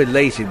so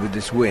elated with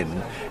this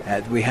win.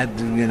 We had,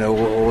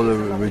 all the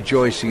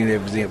rejoicing and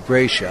everything at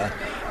Brescia.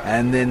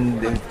 and then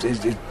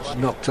it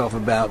knocked off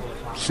about,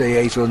 say,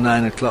 8 or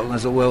 9 o'clock, and I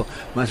thought, well,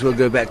 might as well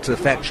go back to the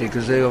factory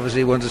because they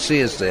obviously want to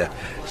see us there.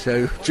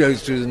 So drove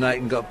through the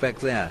night and got back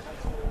there.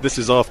 This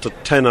is after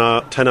 10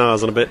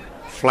 hours and a bit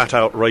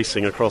flat-out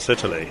racing across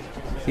Italy.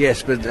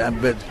 Yes, but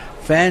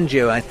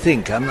Fangio, I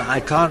think, I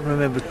can't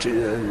remember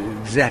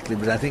exactly,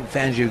 but I think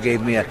Fangio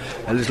gave me a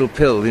little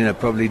pill,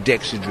 probably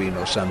Dexedrine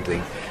or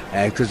something,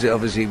 because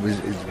obviously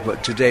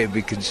today it would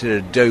be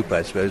considered dope,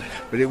 I suppose,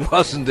 but it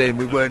wasn't then.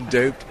 We weren't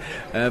doped,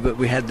 but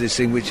we had this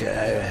thing which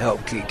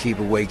helped keep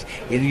awake.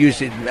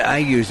 I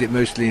used it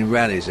mostly in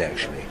rallies,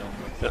 actually.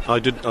 I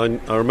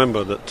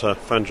remember that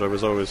Fangio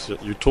was always.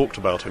 You talked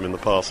about him in the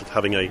past of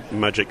having a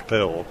magic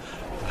pill.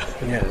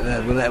 Yeah,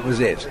 well, that was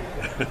it.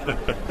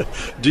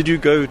 Did you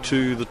go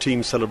to the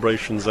team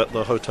celebrations at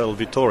the Hotel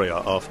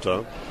Vittoria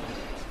after?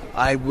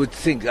 I would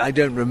think, I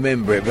don't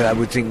remember it, but I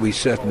would think we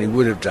certainly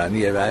would have done.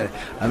 Yeah,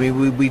 I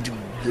mean,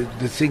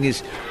 the thing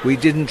is, we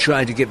didn't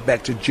try to get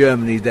back to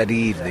Germany that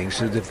evening,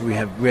 so that we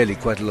have really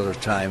quite a lot of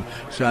time.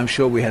 So I'm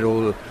sure we had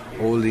all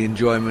the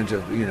enjoyment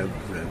of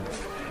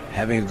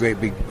having a great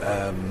big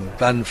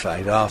bun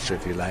fight after,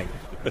 if you like.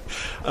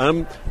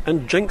 And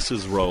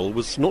Jenks's role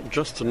was not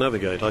just to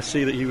navigate. I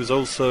see that he was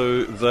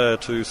also there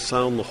to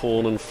sound the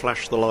horn and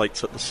flash the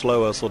lights at the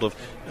slower sort of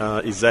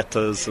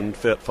Isettas and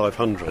Fiat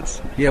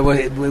 500s. Yeah, well,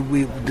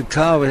 the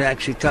car was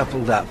actually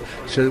coupled up,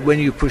 so that when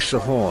you push the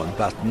horn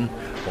button,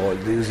 or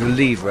there was a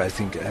lever, I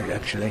think,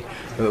 actually,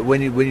 but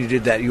when you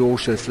did that, you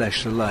also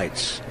flashed the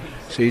lights.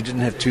 So you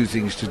didn't have two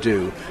things to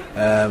do.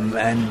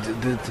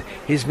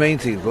 His main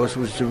thing, of course,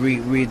 was to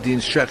read the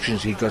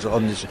instructions he got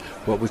on this,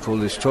 what we call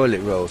this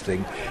toilet roll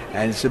thing.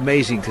 And it's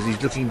amazing because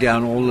he's looking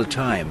down all the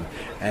time.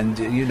 And,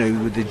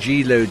 with the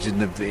G-loads in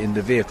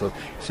the vehicle,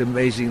 it's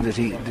amazing that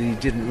he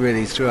didn't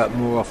really throw up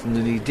more often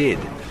than he did.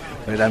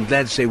 But I'm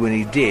glad to say when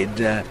he did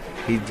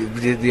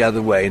it the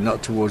other way,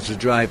 not towards the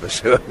driver.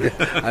 So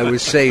I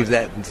was saved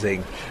that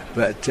thing.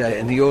 But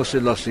and he also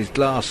lost his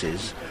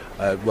glasses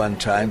at one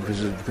time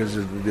because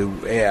of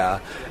the air,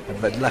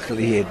 but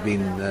luckily he had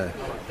been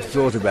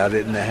thought about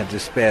it and had a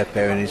spare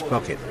pair in his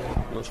pocket.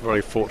 That's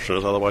very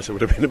fortunate, otherwise it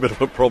would have been a bit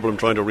of a problem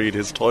trying to read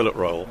his toilet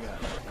roll.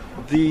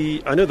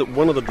 I know that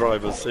one of the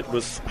drivers, it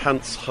was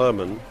Hans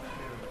Hermann,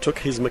 took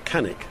his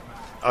mechanic,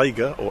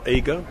 Eiger,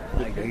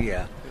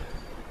 yeah.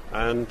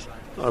 And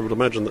I would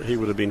imagine that he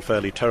would have been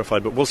fairly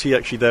terrified, but was he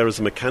actually there as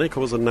a mechanic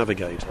or as a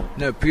navigator?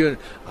 No,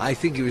 I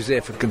think he was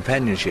there for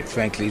companionship,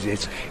 frankly.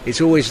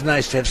 It's always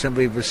nice to have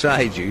somebody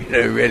beside you,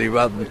 really,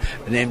 rather than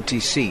an empty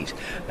seat.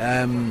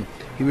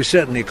 He was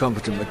certainly a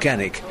competent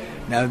mechanic.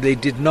 Now, they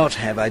did not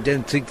have, I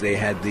don't think they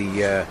had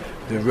the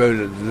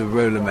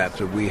roller map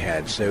that we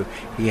had, so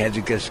he had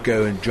to just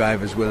go and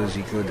drive as well as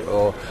he could,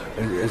 or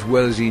as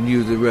well as he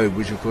knew the road,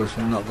 which, of course,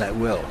 was not that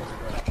well.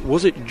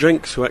 Was it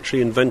Jenks who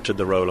actually invented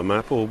the roller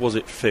map, or was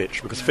it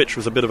Fitch? Because Fitch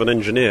was a bit of an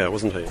engineer,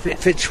 wasn't he?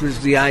 Fitch was,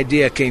 the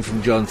idea came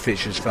from John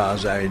Fitch, as far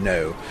as I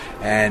know,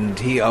 and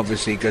he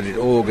obviously got it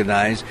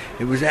organised.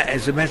 It was,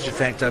 as a matter of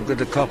fact, I've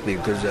got a copy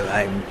because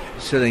I'm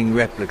selling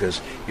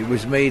replicas. It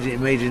was made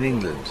in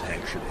England,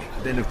 actually.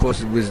 Then, of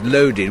course, it was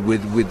loaded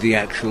with the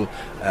actual,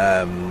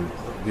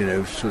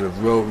 sort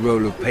of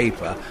roll of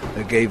paper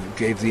that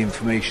gave the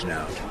information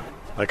out.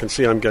 I can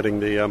see I'm getting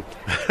the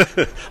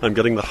I'm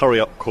getting the hurry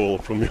up call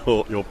from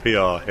your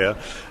PR here,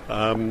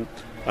 and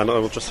I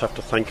will just have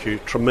to thank you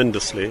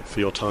tremendously for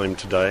your time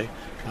today,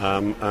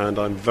 and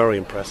I'm very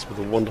impressed with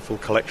the wonderful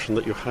collection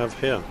that you have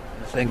here.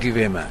 Thank you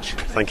very much.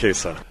 Thank you,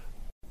 sir.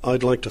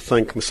 I'd like to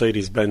thank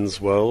Mercedes-Benz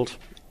World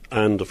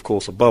and, of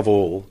course, above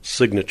all,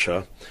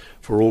 Signature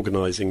for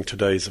organising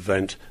today's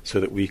event so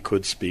that we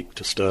could speak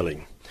to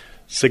Sterling.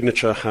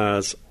 Signature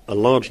has a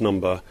large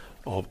number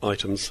of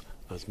items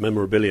as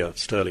memorabilia of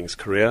Sterling's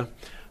career,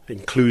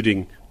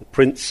 including the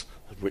prints,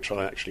 of which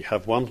I actually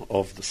have one,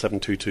 of the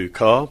 722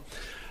 car,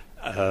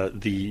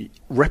 the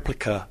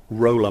replica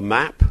roller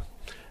map,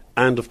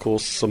 and of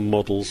course some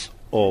models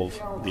of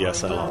the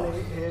SLR.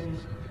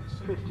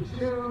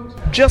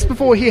 Just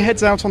before he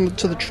heads out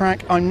to the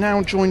track, I'm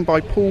now joined by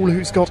Paul,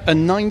 who's got a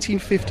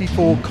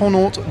 1954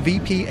 Connaught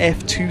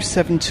VPF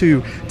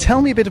 272.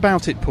 Tell me a bit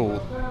about it, Paul.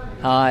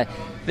 Hi.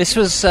 This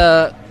was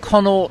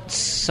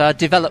Connaught's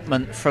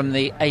development from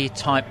the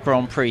A-Type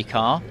Grand Prix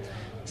car.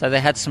 So they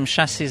had some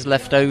chassis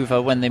left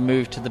over when they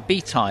moved to the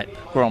B-Type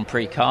Grand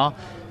Prix car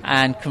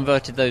and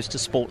converted those to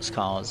sports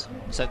cars.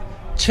 So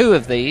two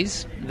of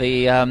these,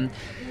 the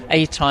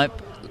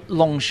A-Type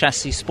long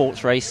chassis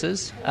sports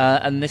racers,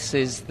 and this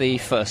is the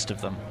first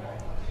of them.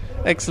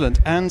 Excellent.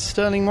 And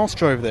Stirling Moss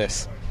drove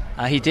this?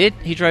 He did.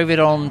 He drove it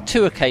on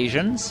two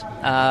occasions,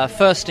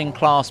 first in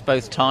class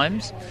both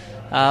times.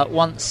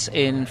 Once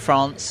in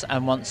France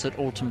and once at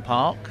Alton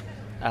Park.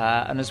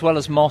 And as well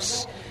as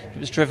Moss, it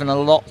was driven a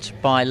lot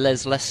by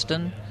Les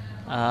Leston,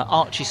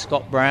 Archie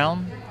Scott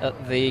Brown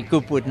at the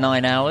Goodwood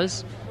 9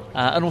 Hours,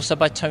 and also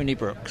by Tony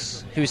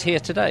Brooks, who's here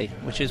today,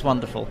 which is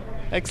wonderful.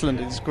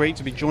 Excellent. It's great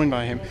to be joined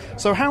by him.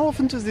 So how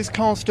often does this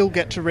car still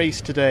get to race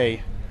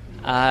today?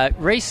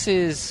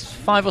 Races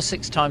 5 or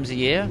 6 times a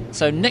year.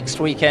 So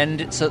next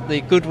weekend it's at the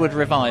Goodwood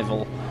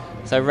Revival.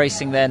 So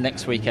racing there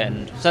next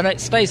weekend. So it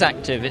stays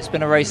active. It's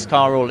been a race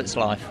car all its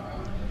life.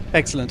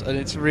 Excellent, and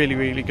it's really,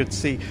 really good to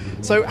see.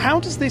 So how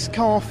does this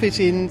car fit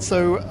in?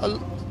 So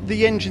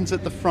the engine's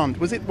at the front.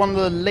 Was it one of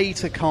the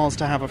later cars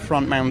to have a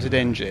front-mounted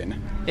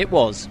engine? It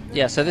was,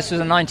 yeah. So this was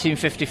a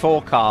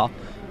 1954 car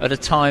at a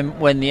time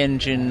when the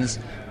engines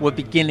were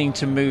beginning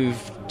to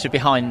move to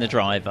behind the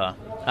driver.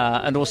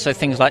 And also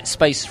things like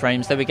space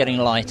frames, they were getting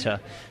lighter.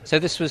 So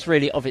this was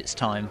really of its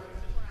time.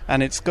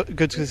 And it's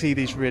good to see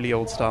these really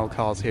old-style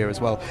cars here as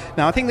well.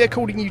 Now, I think they're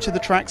calling you to the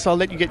track, so I'll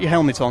let you get your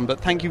helmet on, but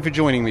thank you for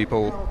joining me,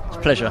 Paul. It's a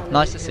pleasure.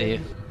 Nice to see you.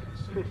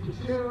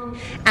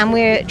 And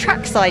we're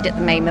trackside at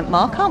the moment,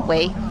 Mark, aren't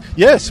we?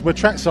 Yes, we're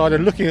trackside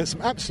and looking at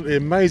some absolutely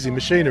amazing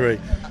machinery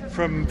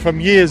from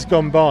years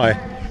gone by.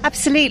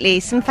 Absolutely.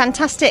 Some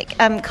fantastic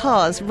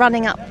cars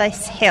running up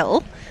this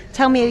hill.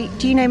 Tell me,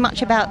 do you know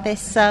much about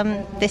this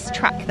this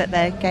track that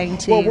they're going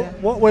to... Well,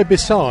 what we're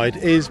beside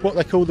is what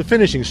they call the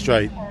finishing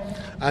straight.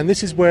 And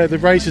this is where the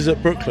races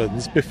at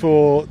Brooklands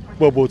before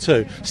World War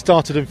II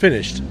started and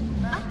finished.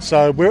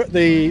 So we're at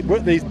the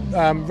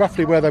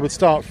roughly where they would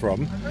start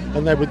from,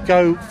 and they would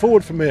go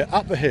forward from here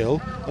up the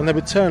hill, and they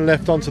would turn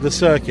left onto the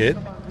circuit,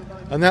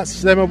 and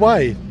that's them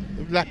away,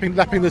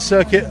 lapping the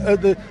circuit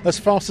as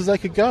fast as they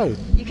could go.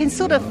 You can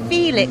sort of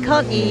feel it,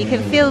 can't you? You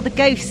can feel the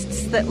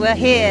ghosts that were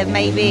here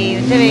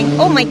maybe doing...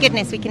 Oh my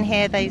goodness, we can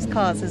hear those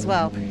cars as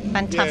well.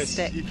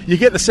 Fantastic. Yes. You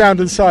get the sound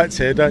and sights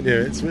here, don't you?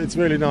 It's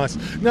really nice.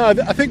 No,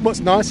 I think what's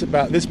nice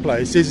about this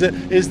place is that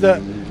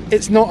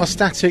it's not a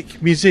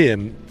static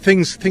museum.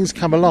 Things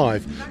come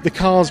alive. The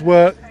cars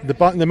work, the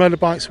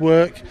motorbikes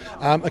work.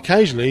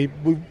 Occasionally,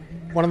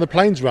 one of the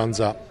planes runs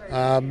up.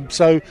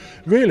 So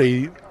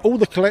really, all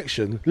the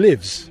collection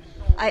lives.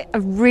 I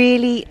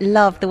really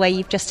love the way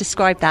you've just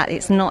described that.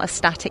 It's not a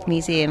static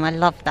museum. I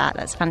love that.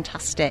 That's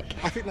fantastic.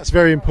 I think that's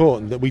very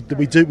important that we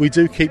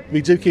do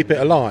keep it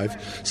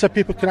alive, so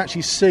people can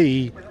actually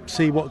see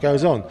what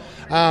goes on.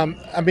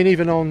 I mean,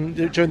 even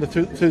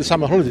through the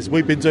summer holidays,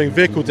 we've been doing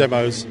vehicle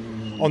demos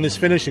on this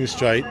finishing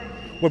straight,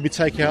 where we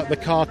take out the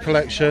car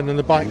collection and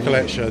the bike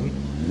collection,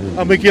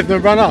 and we give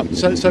them a run up,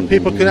 so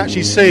people can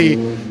actually see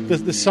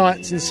the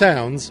sights and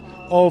sounds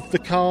of the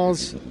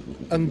cars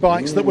and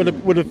bikes that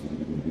would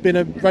have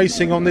been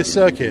racing on this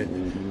circuit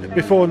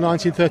before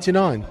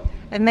 1939.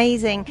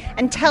 Amazing.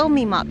 And tell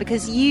me, Mark,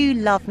 because you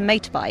love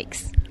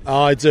motorbikes.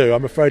 I do.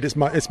 I'm afraid it's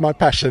my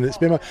passion. It's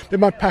been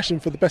my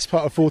passion for the best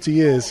part of 40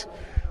 years.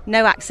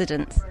 No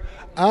accidents?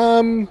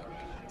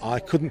 I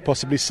couldn't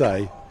possibly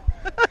say.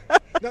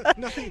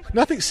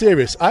 Nothing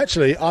serious.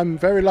 Actually, I'm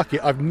very lucky.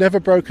 I've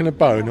never broken a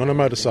bone on a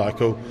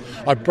motorcycle.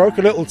 I broke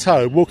a little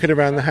toe walking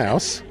around the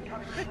house,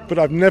 but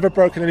I've never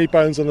broken any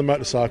bones on the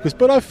motorcycles.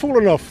 But I've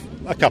fallen off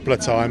a couple of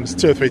times,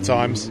 2 or 3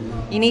 times.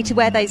 You need to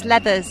wear those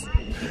leathers.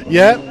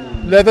 Yeah,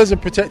 leathers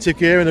and protective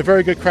gear and a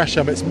very good crash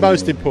helmet. It's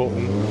most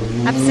important.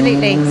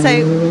 Absolutely.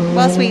 So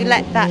whilst we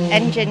let that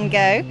engine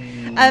go,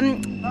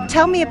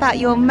 tell me about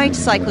your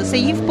motorcycle. So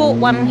you've bought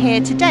one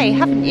here today,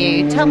 haven't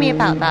you? Tell me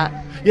about that.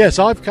 Yes,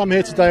 I've come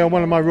here today on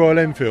one of my Royal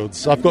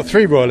Enfields. I've got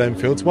 3 Royal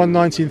Enfields, one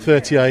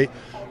 1938,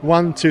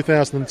 one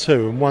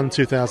 2002 and one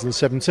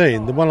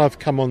 2017. The one I've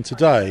come on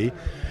today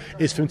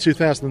is from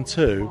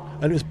 2002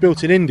 and it was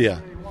built in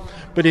India.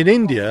 But in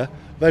India,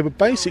 they were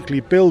basically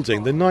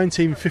building the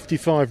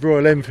 1955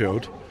 Royal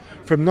Enfield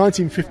from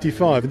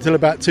 1955 until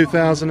about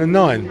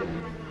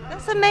 2009.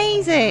 That's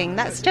amazing.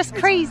 That's just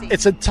crazy.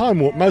 It's a time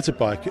warp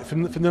motorbike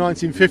from the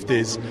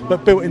 1950s,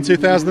 but built in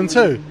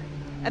 2002.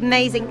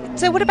 Amazing.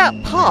 So what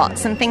about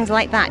parts and things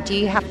like that?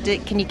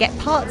 Can you get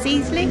parts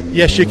easily?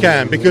 Yes, you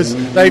can, because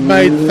they've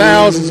made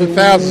thousands and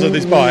thousands of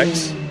these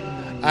bikes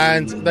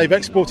and they've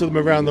exported them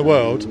around the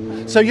world.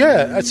 So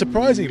yeah,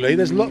 surprisingly,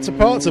 there's lots of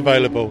parts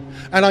available.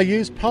 And I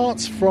use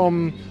parts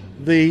from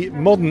the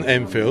modern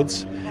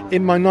Enfields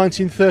in my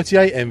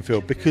 1938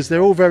 Enfield because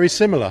they're all very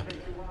similar.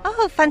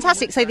 Oh,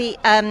 fantastic. So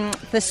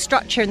the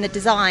structure and the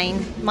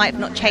design might have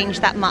not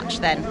changed that much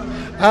then?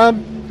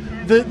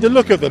 The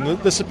look of them,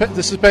 the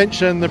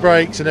suspension, the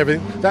brakes and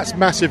everything, that's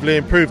massively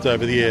improved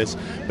over the years.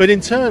 But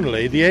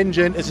internally, the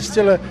engine is it's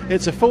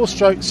a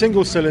 4-stroke,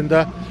 single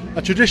cylinder,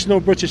 a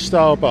traditional British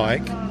style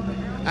bike,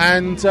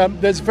 and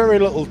there's very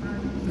little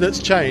that's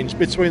changed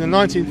between the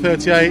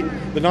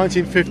 1938, the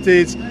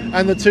 1950s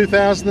and the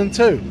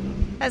 2002.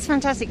 That's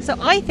fantastic. So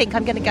I think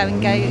I'm going to go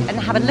and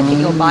have a look at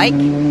your bike,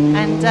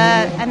 and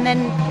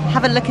then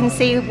have a look and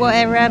see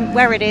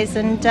where it is,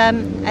 and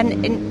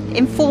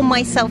inform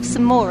myself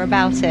some more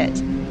about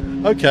it.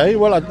 Okay.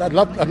 Well, I'd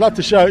love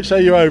to show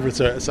you over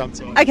to it at some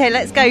time. Okay,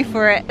 let's go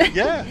for it.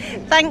 Yeah.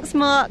 Thanks,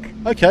 Mark.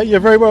 Okay, you're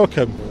very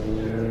welcome.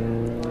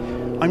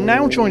 I'm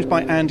now joined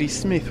by Andy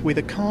Smith with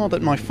a car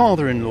that my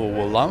father-in-law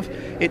will love.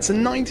 It's a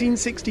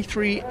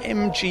 1963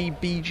 MG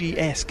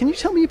BGS. Can you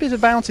tell me a bit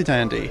about it,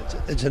 Andy?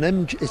 It's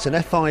an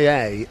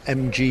FIA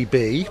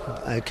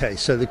MGB. Okay,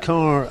 so the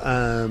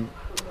car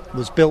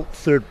was built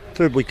third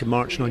week of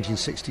March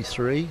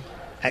 1963,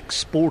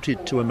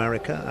 exported to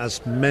America,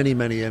 as many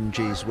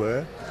MGs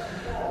were,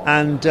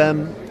 and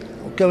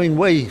going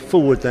way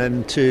forward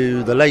then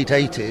to the late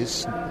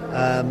 80s,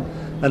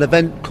 an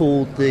event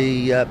called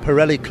the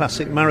Pirelli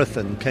Classic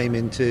Marathon came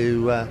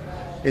into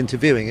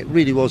viewing. It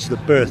really was the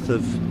birth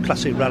of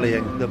classic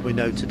rallying that we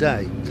know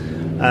today.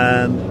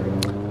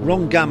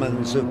 Ron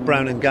Gammons of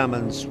Brown and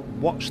Gammons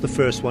watched the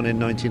first one in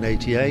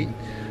 1988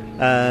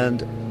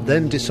 and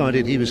then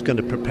decided he was going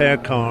to prepare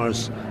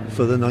cars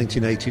for the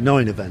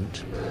 1989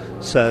 event.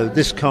 So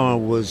this car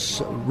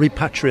was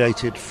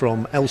repatriated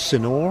from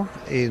Elsinore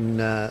in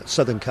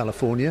Southern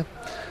California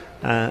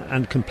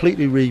and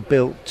completely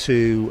rebuilt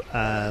to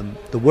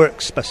the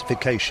work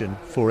specification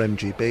for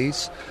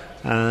MGBs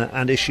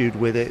and issued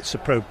with its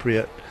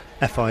appropriate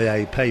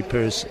FIA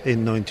papers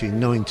in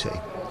 1990.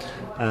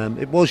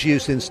 It was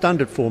used in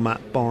standard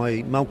format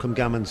by Malcolm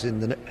Gammons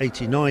in the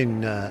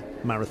 89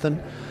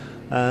 marathon,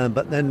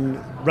 but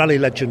then rally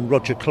legend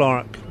Roger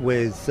Clark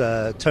with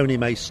Tony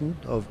Mason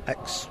of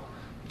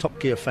ex-Top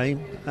Gear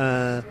fame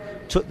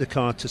took the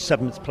car to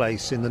 7th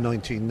place in the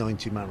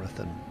 1990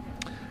 marathon.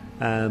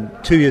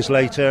 2 years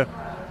later,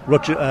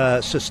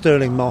 Sir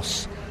Sterling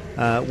Moss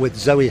with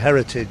Zoe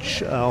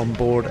Heritage on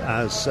board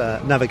as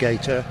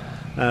navigator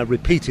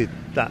repeated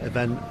that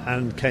event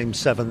and came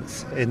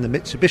 7th in the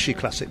Mitsubishi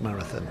Classic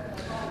Marathon.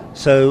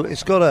 So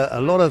it's got a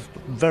lot of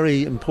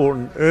very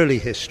important early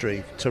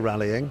history to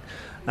rallying.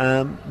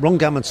 Ron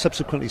Gammon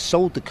subsequently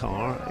sold the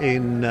car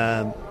in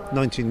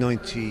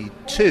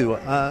 1992,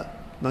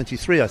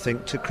 93 I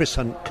think, to Chris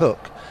Hunt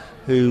Cook,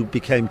 who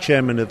became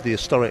chairman of the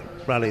Historic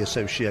Rally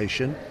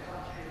Association.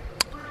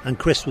 And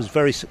Chris was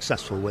very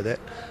successful with it,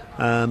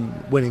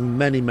 winning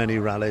many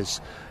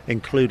rallies,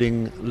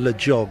 including Le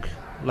Jog,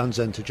 Land's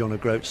End to John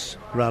O'Groats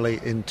rally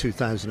in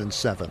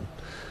 2007.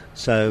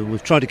 So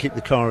we've tried to keep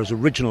the car as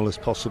original as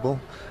possible,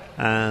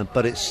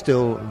 but it's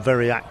still a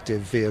very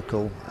active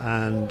vehicle,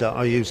 and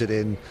I use it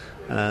in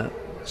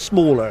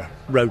smaller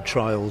road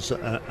trials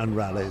and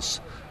rallies,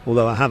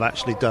 although I have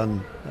actually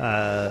done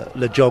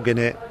Le Jog in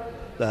it,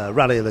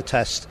 Rally of the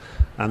Test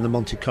and the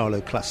Monte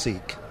Carlo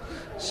Classique.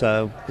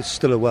 So it's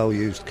still a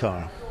well-used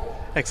car.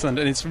 Excellent,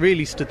 and it's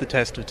really stood the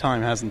test of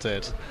time, hasn't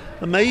it?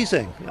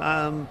 Amazing.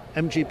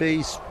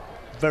 MGB's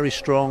very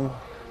strong,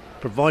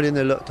 providing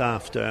they're looked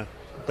after.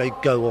 They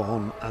go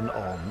on,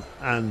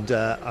 and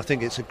I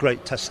think it's a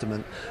great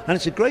testament. And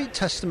it's a great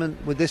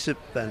testament with this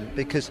event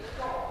because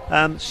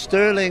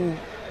Sterling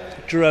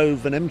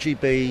drove an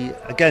MGB,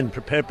 again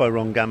prepared by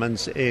Ron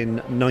Gammons, in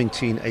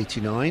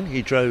 1989.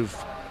 He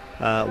drove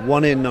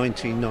one in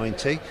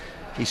 1990.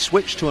 He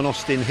switched to an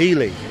Austin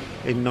Healey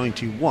in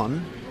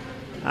 91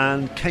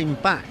 and came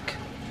back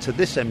to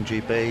this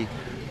MGB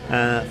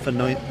for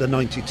the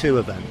 92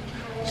 event.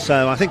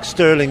 So I think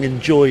Sterling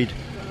enjoyed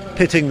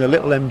pitting the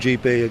little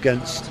MGB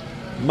against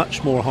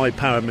much more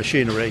high-powered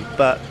machinery,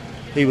 but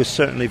he was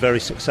certainly very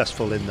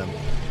successful in them.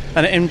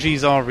 And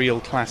MGs are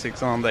real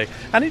classics, aren't they?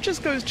 And it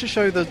just goes to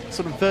show the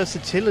sort of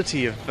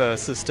versatility of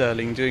Sir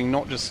Sterling doing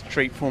not just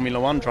straight Formula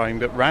One driving,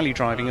 but rally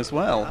driving as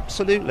well.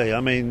 Absolutely.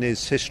 I mean,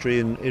 his history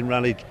in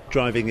rally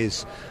driving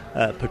is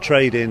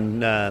portrayed in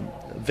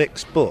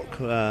Vic's book,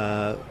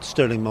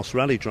 Sterling Moss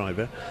Rally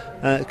Driver.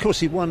 Of course,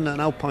 he won an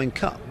Alpine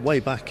Cup way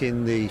back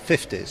in the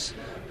 50s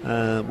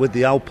with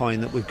the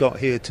Alpine that we've got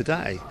here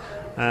today.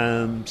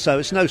 So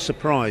it's no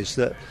surprise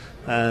that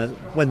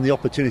when the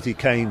opportunity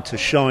came to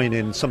shine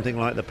in something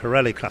like the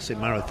Pirelli Classic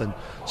Marathon,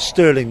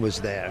 Sterling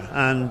was there.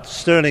 And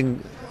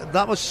Sterling,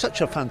 that was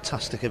such a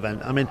fantastic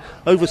event. I mean,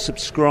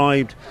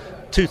 oversubscribed,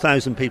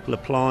 2,000 people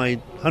applied,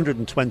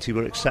 120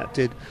 were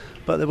accepted,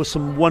 but there were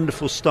some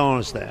wonderful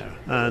stars there.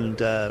 And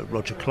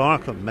Roger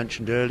Clark, I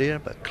mentioned earlier,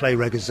 but Clay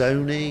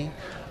Regazzoni,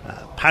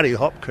 Paddy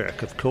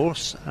Hopkirk, of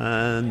course,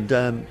 and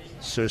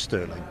Sir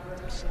Sterling.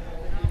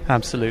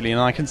 Absolutely,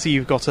 and I can see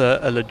you've got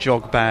a Le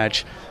Jog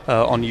badge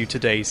on you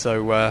today,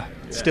 so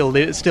still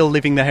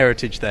living the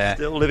heritage there.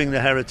 Still living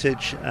the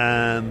heritage.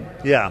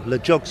 Le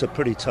Jog's a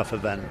pretty tough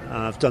event.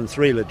 I've done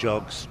 3 Le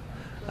Jogs.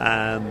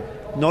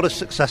 Not as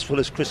successful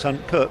as Chris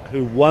Hunt Cook,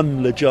 who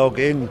won Le Jog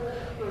in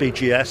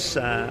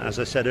BGS, as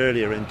I said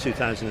earlier, in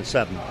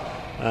 2007.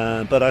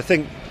 But I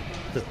think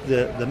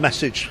the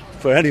message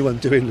for anyone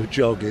doing Le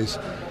Jog is,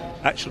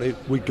 actually,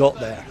 we got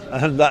there,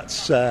 and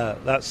that's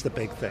the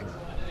big thing.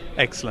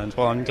 Excellent.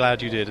 Well, I'm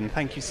glad you did, and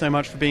thank you so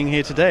much for being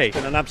here today. It's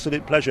been an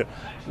absolute pleasure.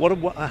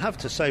 I have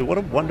to say, what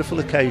a wonderful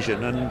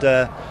occasion. And,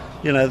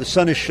 the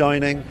sun is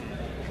shining.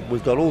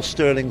 We've got all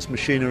Sterling's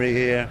machinery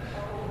here.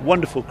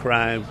 Wonderful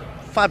crowd,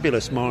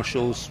 fabulous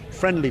marshals,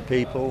 friendly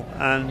people,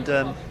 and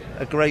a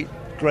great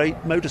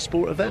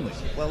motorsport event.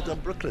 Well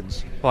done,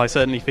 Brooklands. Well, I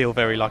certainly feel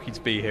very lucky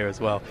to be here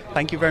as well.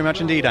 Thank you very much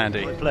indeed,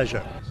 Andy. My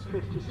pleasure.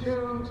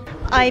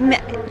 I'm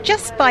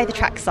just by the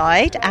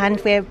trackside,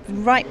 and we're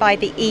right by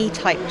the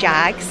E-Type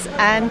Jags,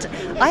 and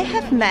I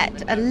have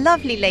met a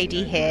lovely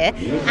lady here,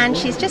 and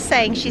she's just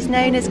saying she's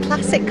known as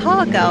Classic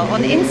Car Girl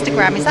on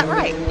Instagram. Is that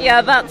right?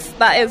 Yeah,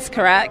 that is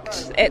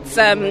correct. It's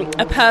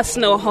a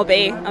personal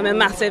hobby. I'm a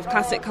massive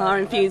classic car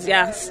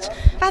enthusiast.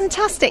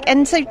 Fantastic.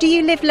 And so do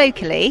you live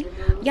locally?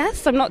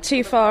 Yes, I'm not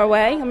too far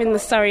away. I'm in the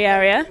Surrey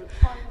area.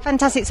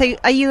 Fantastic. So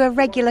are you a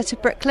regular to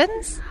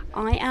Brooklands?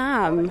 I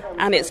am,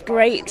 and it's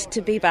great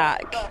to be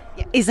back.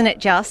 Isn't it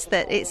just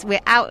that we're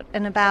out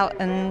and about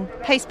and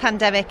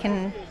post-pandemic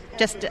and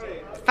just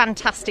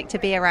fantastic to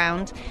be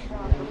around?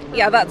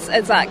 Yeah, that's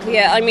exactly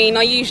it. I mean,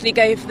 I usually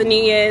go for the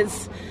New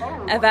Year's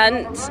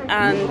event,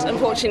 and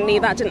unfortunately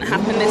that didn't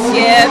happen this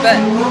year,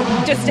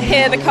 but just to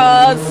hear the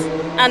cars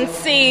and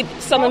see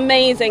some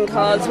amazing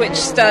cars which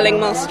Stirling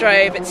Moss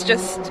drove, it's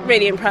just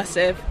really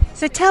impressive.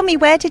 So tell me,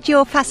 where did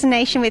your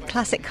fascination with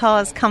classic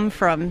cars come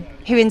from?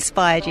 Who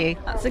inspired you?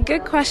 That's a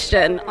good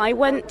question. I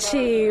went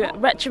to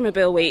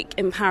Retromobile Week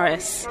in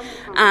Paris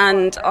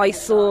and I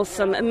saw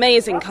some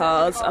amazing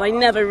cars, and I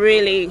never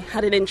really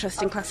had an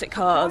interest in classic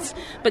cars,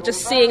 but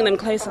just seeing them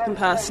close up and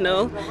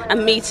personal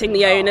and meeting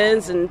the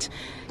owners and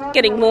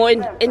getting more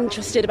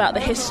interested about the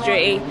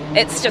history,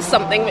 it's just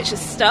something which has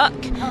stuck.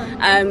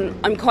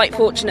 I'm quite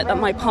fortunate that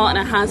my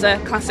partner has a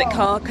classic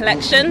car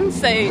collection,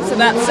 so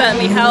that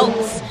certainly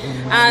helps.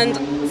 And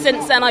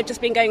since then I've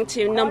just been going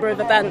to a number of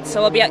events,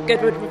 so I'll be at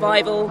Goodwood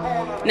Revival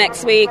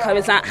next week. I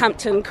was at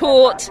Hampton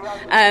Court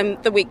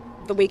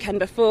the weekend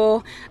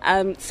before,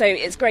 so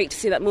it's great to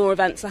see that more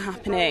events are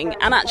happening,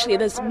 and actually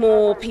there's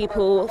more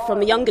people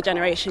from the younger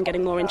generation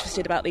getting more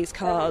interested about these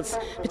cars,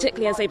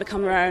 particularly as they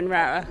become rarer and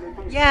rarer.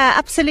 Yeah,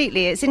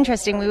 absolutely. It's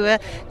interesting. We were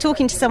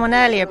talking to someone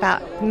earlier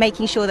about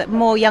making sure that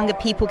more younger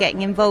people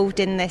getting involved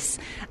in this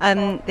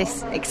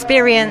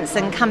experience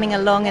and coming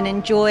along and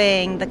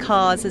enjoying the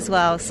cars as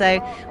well.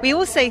 So we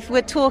also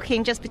were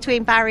talking, just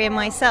between Barry and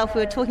myself,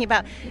 we were talking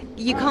about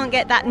you can't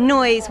get that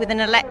noise with an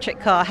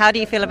electric car. How do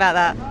you feel about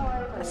that?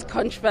 It's a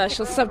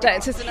controversial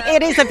subject, isn't it?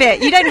 It is a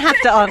bit. You don't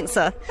have to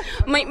answer.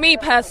 Me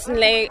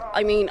personally,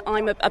 I mean,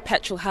 I'm a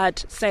petrol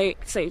head, so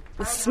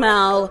the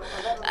smell,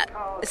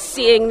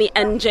 seeing the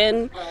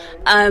engine,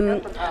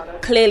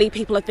 clearly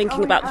people are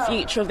thinking about the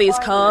future of these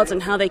cars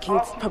and how they can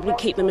probably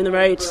keep them in the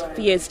road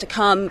for years to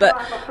come.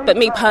 But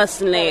me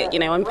personally,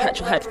 I'm a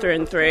petrol head through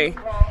and through.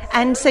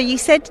 And so you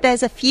said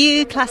there's a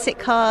few classic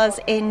cars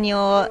in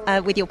your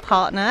with your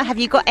partner. Have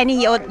you got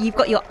any? You've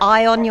got your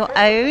eye on your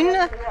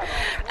own?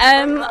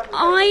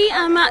 I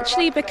am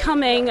actually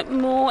becoming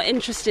more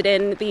interested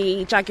in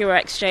the Jaguar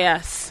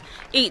XJS.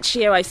 Each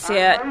year I see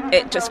it,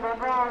 it just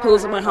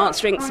pulls on my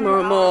heartstrings more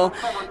and more.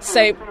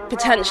 So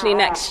potentially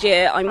next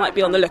year I might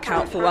be on the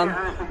lookout for one.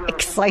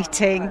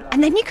 Exciting.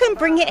 And then you can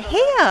bring it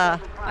here.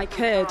 I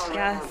could,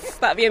 yes.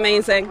 That'd be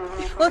amazing.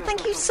 Well,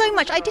 thank you so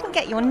much. I didn't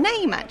get your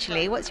name,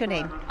 actually. What's your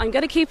name? I'm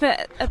going to keep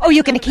it...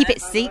 you're going to keep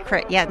it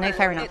secret. Yeah, no,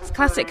 fair enough. It's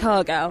Classic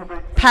Car Girl.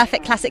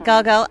 Perfect, Classic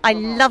Car Girl. I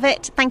love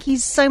it. Thank you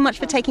so much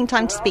for taking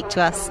time to speak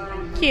to us.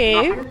 Thank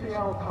you.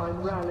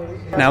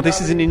 Now,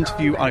 this is an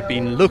interview I've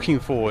been looking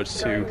forward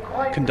to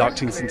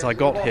conducting since I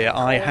got here.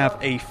 I have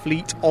a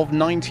fleet of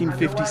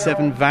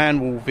 1957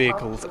 Vanwall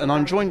vehicles, and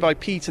I'm joined by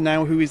Peter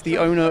now, who is the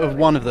owner of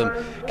one of them.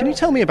 Can you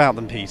tell me about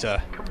them,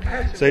 Peter?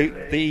 So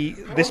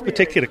this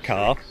particular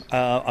car,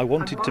 I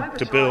wanted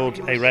to build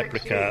a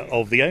replica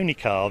of the only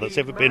car that's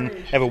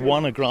ever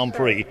won a Grand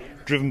Prix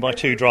driven by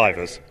two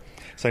drivers.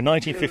 So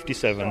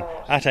 1957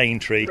 at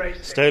Aintree,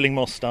 Stirling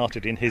Moss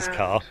started in his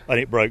car and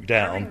it broke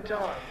down.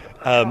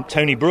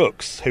 Tony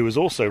Brooks, who was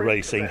also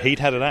racing, he'd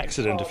had an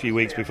accident a few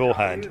weeks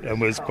beforehand and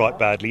was quite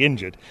badly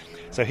injured.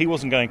 So he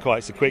wasn't going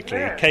quite so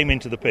quickly, came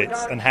into the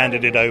pits and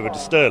handed it over to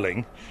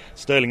Stirling.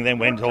 Stirling then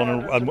went on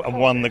and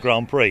won the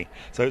Grand Prix.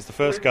 So it's the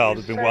first car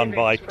that's been won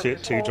by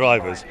two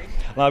drivers.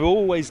 And I've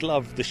always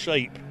loved the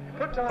shape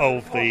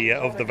of the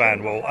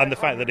Vanwall and the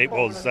fact that it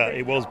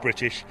was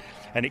British,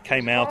 and it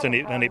came out and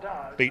it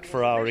beat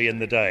Ferrari in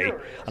the day.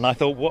 And I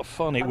thought what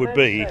fun it would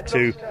be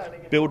to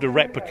build a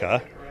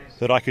replica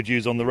that I could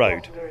use on the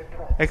road.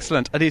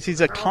 Excellent. And it is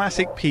a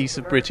classic piece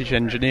of British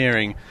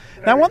engineering.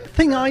 Now, one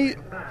thing I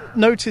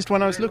noticed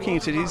when I was looking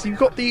at it is you've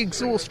got the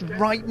exhaust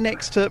right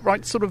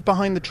sort of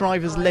behind the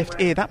driver's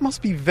left ear. That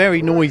must be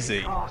very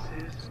noisy.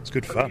 It's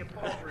good fun.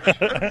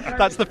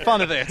 That's the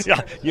fun of it.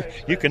 Yeah,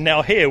 you can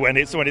now hear when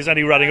it's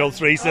only running on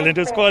three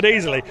cylinders quite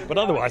easily, but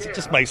otherwise it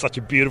just makes such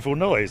a beautiful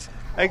noise.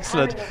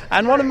 Excellent.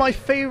 And one of my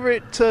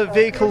favourite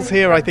vehicles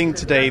here, I think,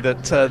 today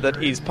that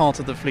is part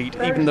of the fleet,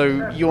 even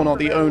though you're not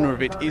the owner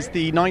of it, is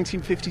the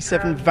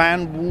 1957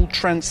 Vanwall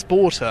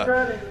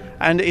Transporter.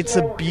 And it's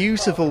a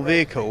beautiful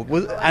vehicle,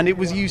 and it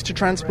was used to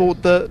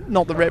transport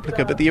not the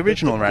replica, but the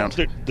original around.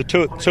 The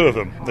two of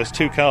them. There's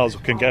two cars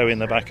can go in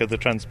the back of the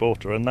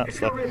Transporter, and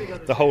that's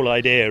the whole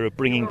idea of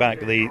bringing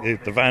back the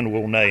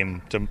Vanwall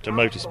name to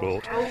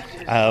motorsport,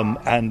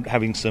 and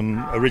having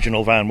some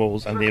original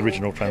Vanwalls and the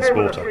original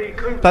Transporter.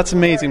 That's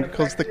amazing,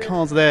 because the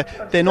cars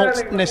they're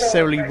not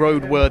necessarily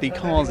roadworthy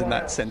cars in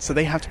that sense, so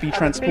they have to be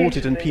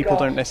transported, and people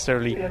don't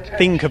necessarily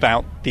think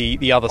about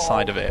the other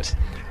side of it.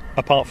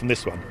 Apart from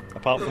this one.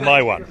 Apart from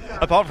my one.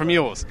 Apart from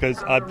yours.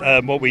 Because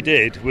what we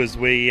did was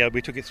we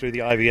took it through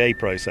the IVA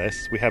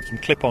process. We have some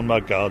clip-on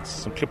mudguards,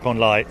 some clip-on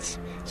lights.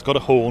 It's got a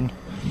horn.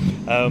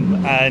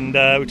 And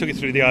we took it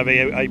through the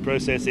IVA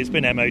process. It's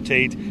been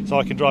MOT'd, so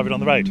I can drive it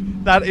on the road.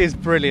 That is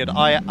brilliant.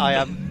 I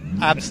am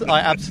I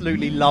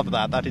absolutely love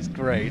that. That is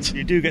great.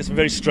 You do get some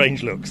very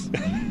strange looks.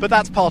 But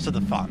that's part of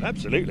the fun.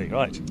 Absolutely,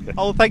 right.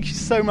 Oh, thank you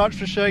so much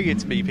for showing it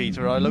to me,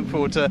 Peter. I look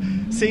forward to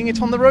seeing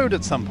it on the road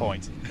at some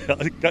point.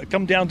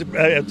 Come down to...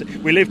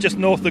 we live just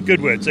north of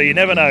Goodwood, so you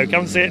never know.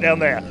 Come and see it down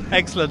there.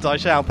 Excellent, I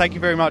shall. Thank you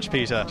very much,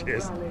 Peter.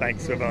 Cheers.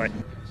 Thanks, bye-bye.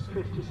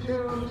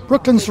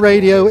 Brooklands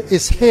Radio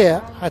is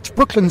here at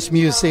Brooklands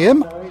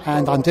Museum,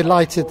 and I'm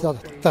delighted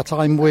that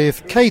I'm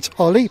with Kate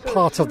Ollie,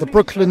 part of the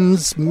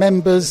Brooklands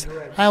Members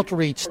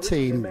Outreach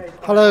Team.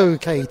 Hello,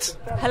 Kate.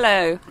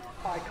 Hello.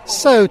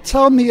 So,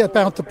 tell me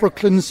about the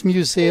Brooklands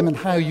Museum and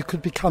how you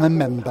could become a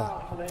member.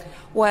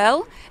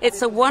 Well,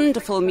 it's a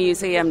wonderful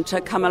museum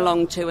to come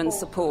along to and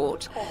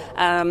support.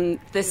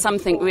 There's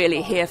something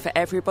really here for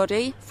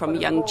everybody, from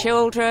young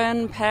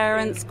children,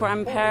 parents,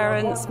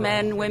 grandparents,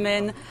 men,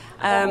 women.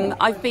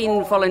 I've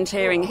been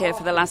volunteering here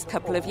for the last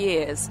couple of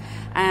years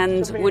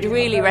and would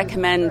really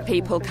recommend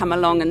people come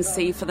along and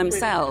see for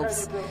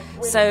themselves.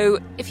 So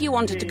if you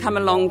wanted to come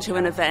along to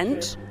an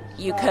event,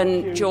 you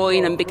can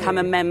join and become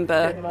a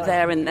member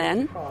there and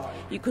then.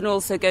 You can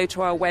also go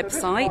to our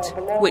website,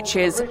 which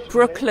is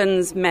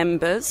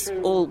brooklandsmembers,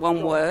 all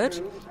one word,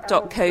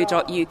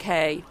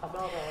 .co.uk.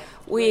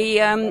 We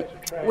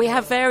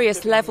have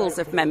various levels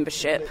of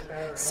membership.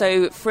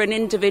 So for an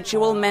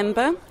individual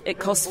member, it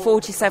costs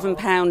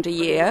 £47 a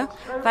year.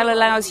 That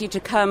allows you to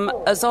come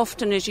as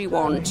often as you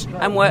want,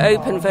 and we're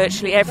open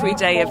virtually every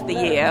day of the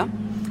year.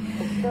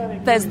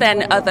 There's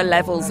then other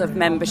levels of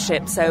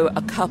membership, so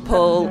a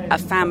couple, a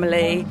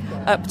family,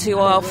 up to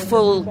our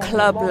full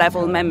club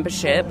level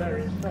membership.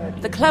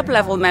 The club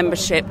level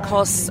membership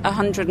costs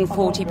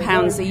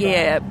 £140 a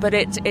year, but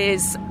it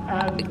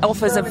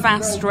offers a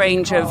vast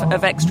range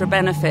of extra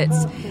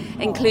benefits,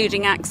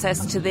 including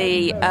access to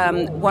the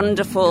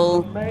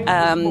wonderful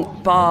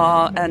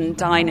bar and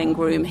dining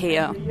room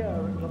here,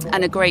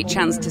 and a great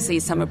chance to see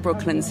some of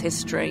Brooklands'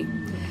 history.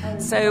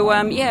 So,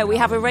 we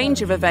have a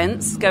range of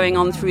events going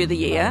on through the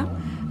year,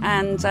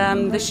 and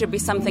there should be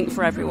something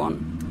for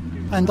everyone.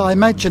 And I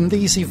imagine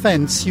these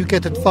events, you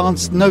get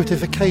advanced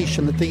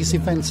notification that these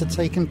events are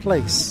taking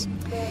place.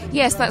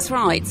 Yes, that's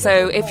right.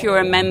 So if you're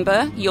a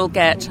member, you'll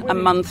get a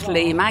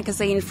monthly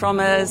magazine from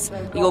us.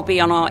 You'll be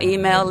on our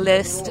email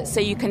list, so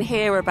you can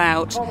hear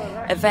about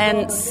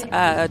events,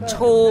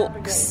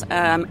 talks,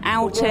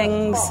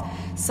 outings.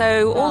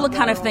 So all the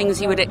kind of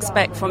things you would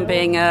expect from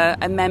being a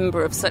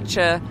member of such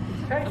a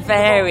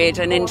varied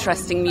and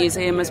interesting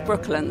museum as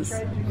Brooklands.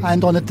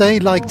 And on a day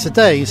like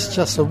today, it's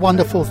just a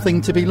wonderful thing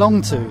to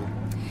belong to.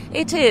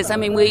 It is. I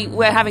mean,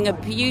 we're having a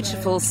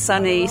beautiful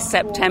sunny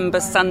September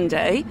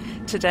Sunday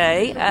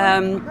today,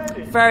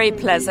 very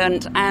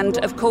pleasant,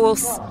 and of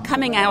course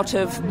coming out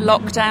of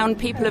lockdown,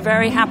 people are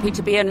very happy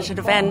to be at an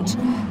event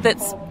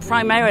that's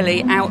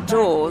primarily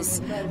outdoors.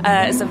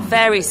 It's a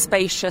very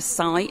spacious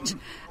site,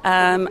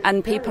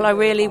 and people are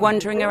really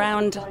wandering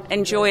around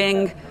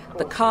enjoying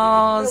the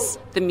cars,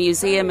 the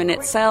museum in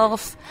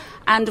itself,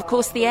 and of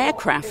course the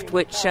aircraft,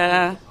 which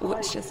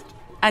is,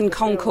 and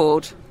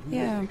Concorde.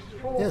 Yeah.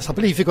 Yes, I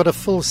believe you've got a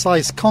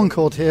full-size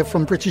Concorde here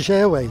from British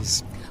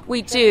Airways.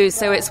 We do,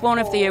 so it's one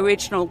of the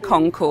original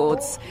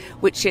Concordes,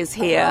 which is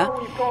here.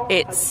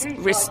 It's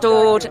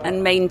restored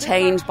and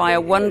maintained by a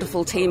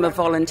wonderful team of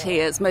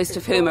volunteers, most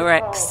of whom are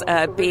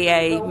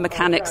ex-BA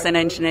mechanics and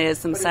engineers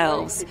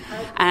themselves.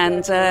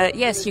 And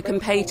yes, you can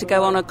pay to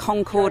go on a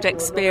Concorde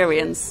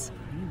experience.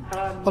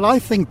 Well, I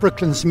think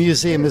Brooklands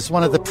Museum is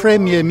one of the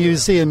premier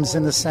museums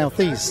in the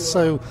southeast,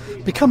 so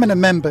becoming a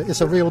member is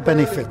a real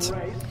benefit.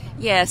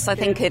 Yes, I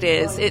think it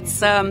is.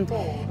 It's a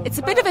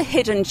bit of a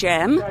hidden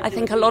gem. I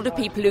think a lot of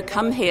people who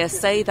come here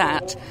say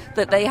that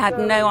they had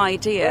no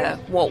idea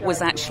what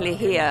was actually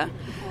here.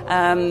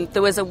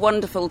 There was a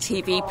wonderful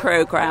TV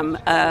programme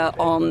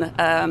on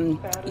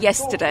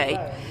Yesterday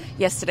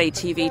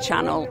TV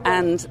channel,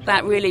 and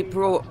that really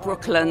brought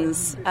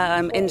Brooklands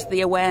into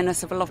the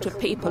awareness of a lot of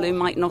people who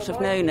might not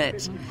have known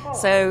it.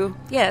 So,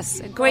 yes,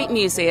 a great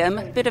museum,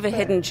 a bit of a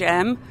hidden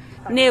gem,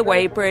 near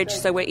Weybridge,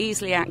 so we're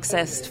easily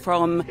accessed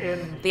from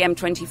the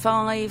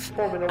M25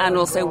 and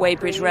also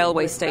Weybridge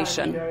railway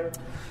station.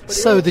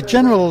 So the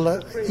general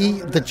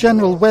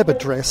web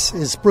address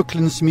is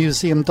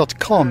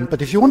brooklandsmuseum.com,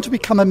 but if you want to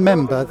become a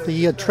member,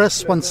 the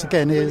address once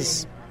again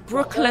is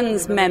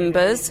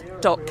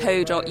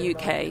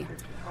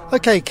brooklandsmembers.co.uk.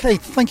 Okay,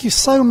 Kate, thank you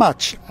so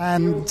much,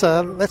 and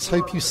let's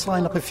hope you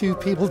sign up a few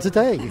people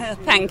today.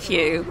 Thank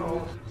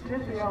you.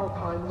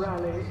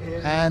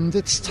 And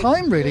it's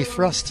time really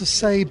for us to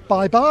say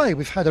bye-bye.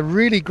 We've had a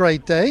really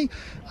great day.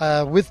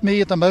 With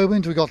me at the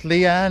moment we've got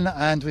Leanne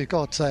and we've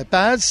got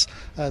Baz.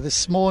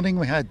 This morning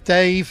we had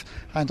Dave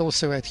and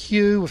also had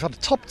Hugh. We've had a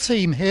top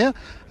team here.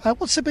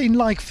 What's it been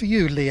like for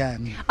you,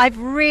 Leanne? I've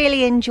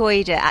really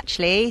enjoyed it,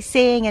 actually,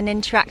 seeing and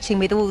interacting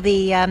with all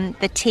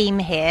the team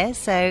here.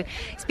 So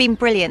it's been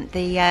brilliant.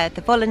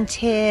 The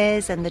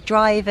volunteers and the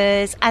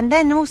drivers, and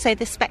then also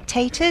the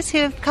spectators who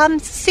have come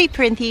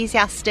super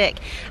enthusiastic.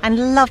 fantastic,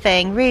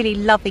 and really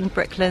loving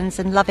Brooklands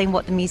and loving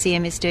what the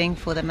museum is doing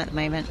for them at the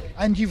moment.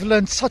 And you've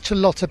learned such a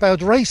lot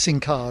about racing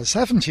cars,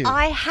 haven't you?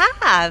 I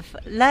have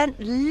learnt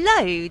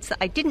loads that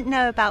I didn't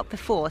know about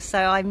before, so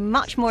I'm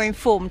much more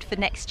informed for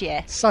next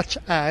year. Such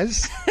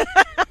as?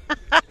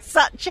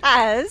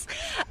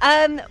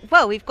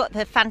 Well, we've got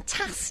the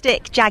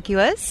fantastic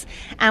Jaguars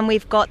and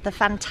we've got the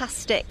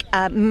fantastic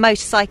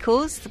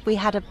motorcycles. We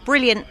had a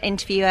brilliant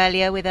interview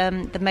earlier with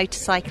the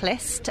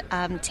motorcyclist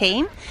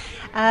team.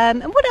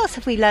 And what else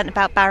have we learnt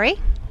about Barry?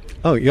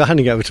 Oh, you're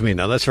handing over to me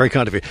now. That's very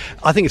kind of you.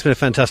 I think it's been a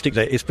fantastic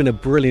day. It's been a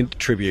brilliant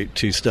tribute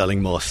to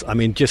Stirling Moss. I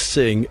mean, just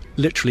seeing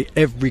literally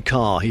every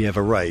car he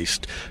ever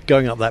raced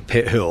going up that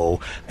pit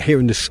hill,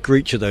 hearing the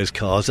screech of those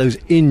cars, those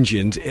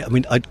engines. I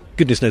mean,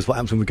 goodness knows what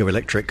happens when we go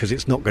electric, because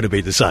it's not going to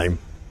be the same.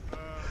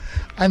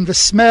 And the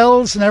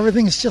smells and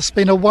everything, has just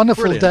been a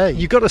wonderful day.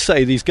 You've got to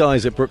say, these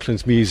guys at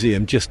Brooklands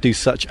Museum just do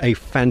such a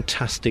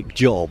fantastic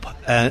job.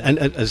 And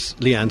as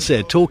Leanne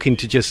said, talking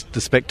to just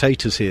the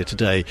spectators here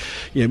today,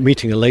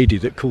 meeting a lady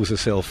that calls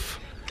herself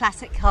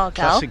Classic Car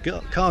Girl. Classic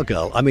Car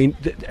Girl. I mean,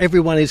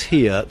 everyone is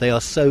here. They are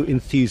so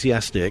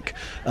enthusiastic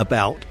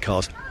about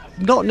cars.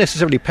 Not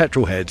necessarily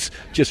petrol heads,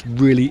 just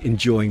really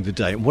enjoying the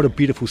day. And what a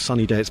beautiful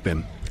sunny day it's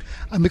been.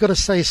 And we've got to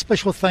say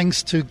special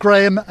thanks to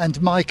Graham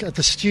and Mike at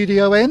the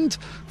studio end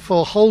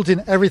for holding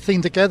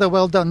everything together.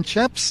 Well done,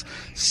 chaps.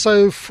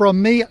 So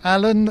from me,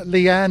 Alan,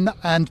 Leanne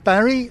and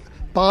Barry,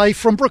 bye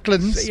from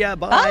Brooklands. See ya,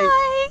 bye.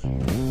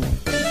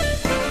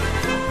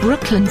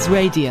 Brooklands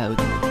Radio.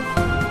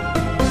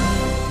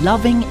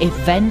 Loving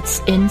events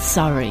in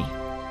Surrey.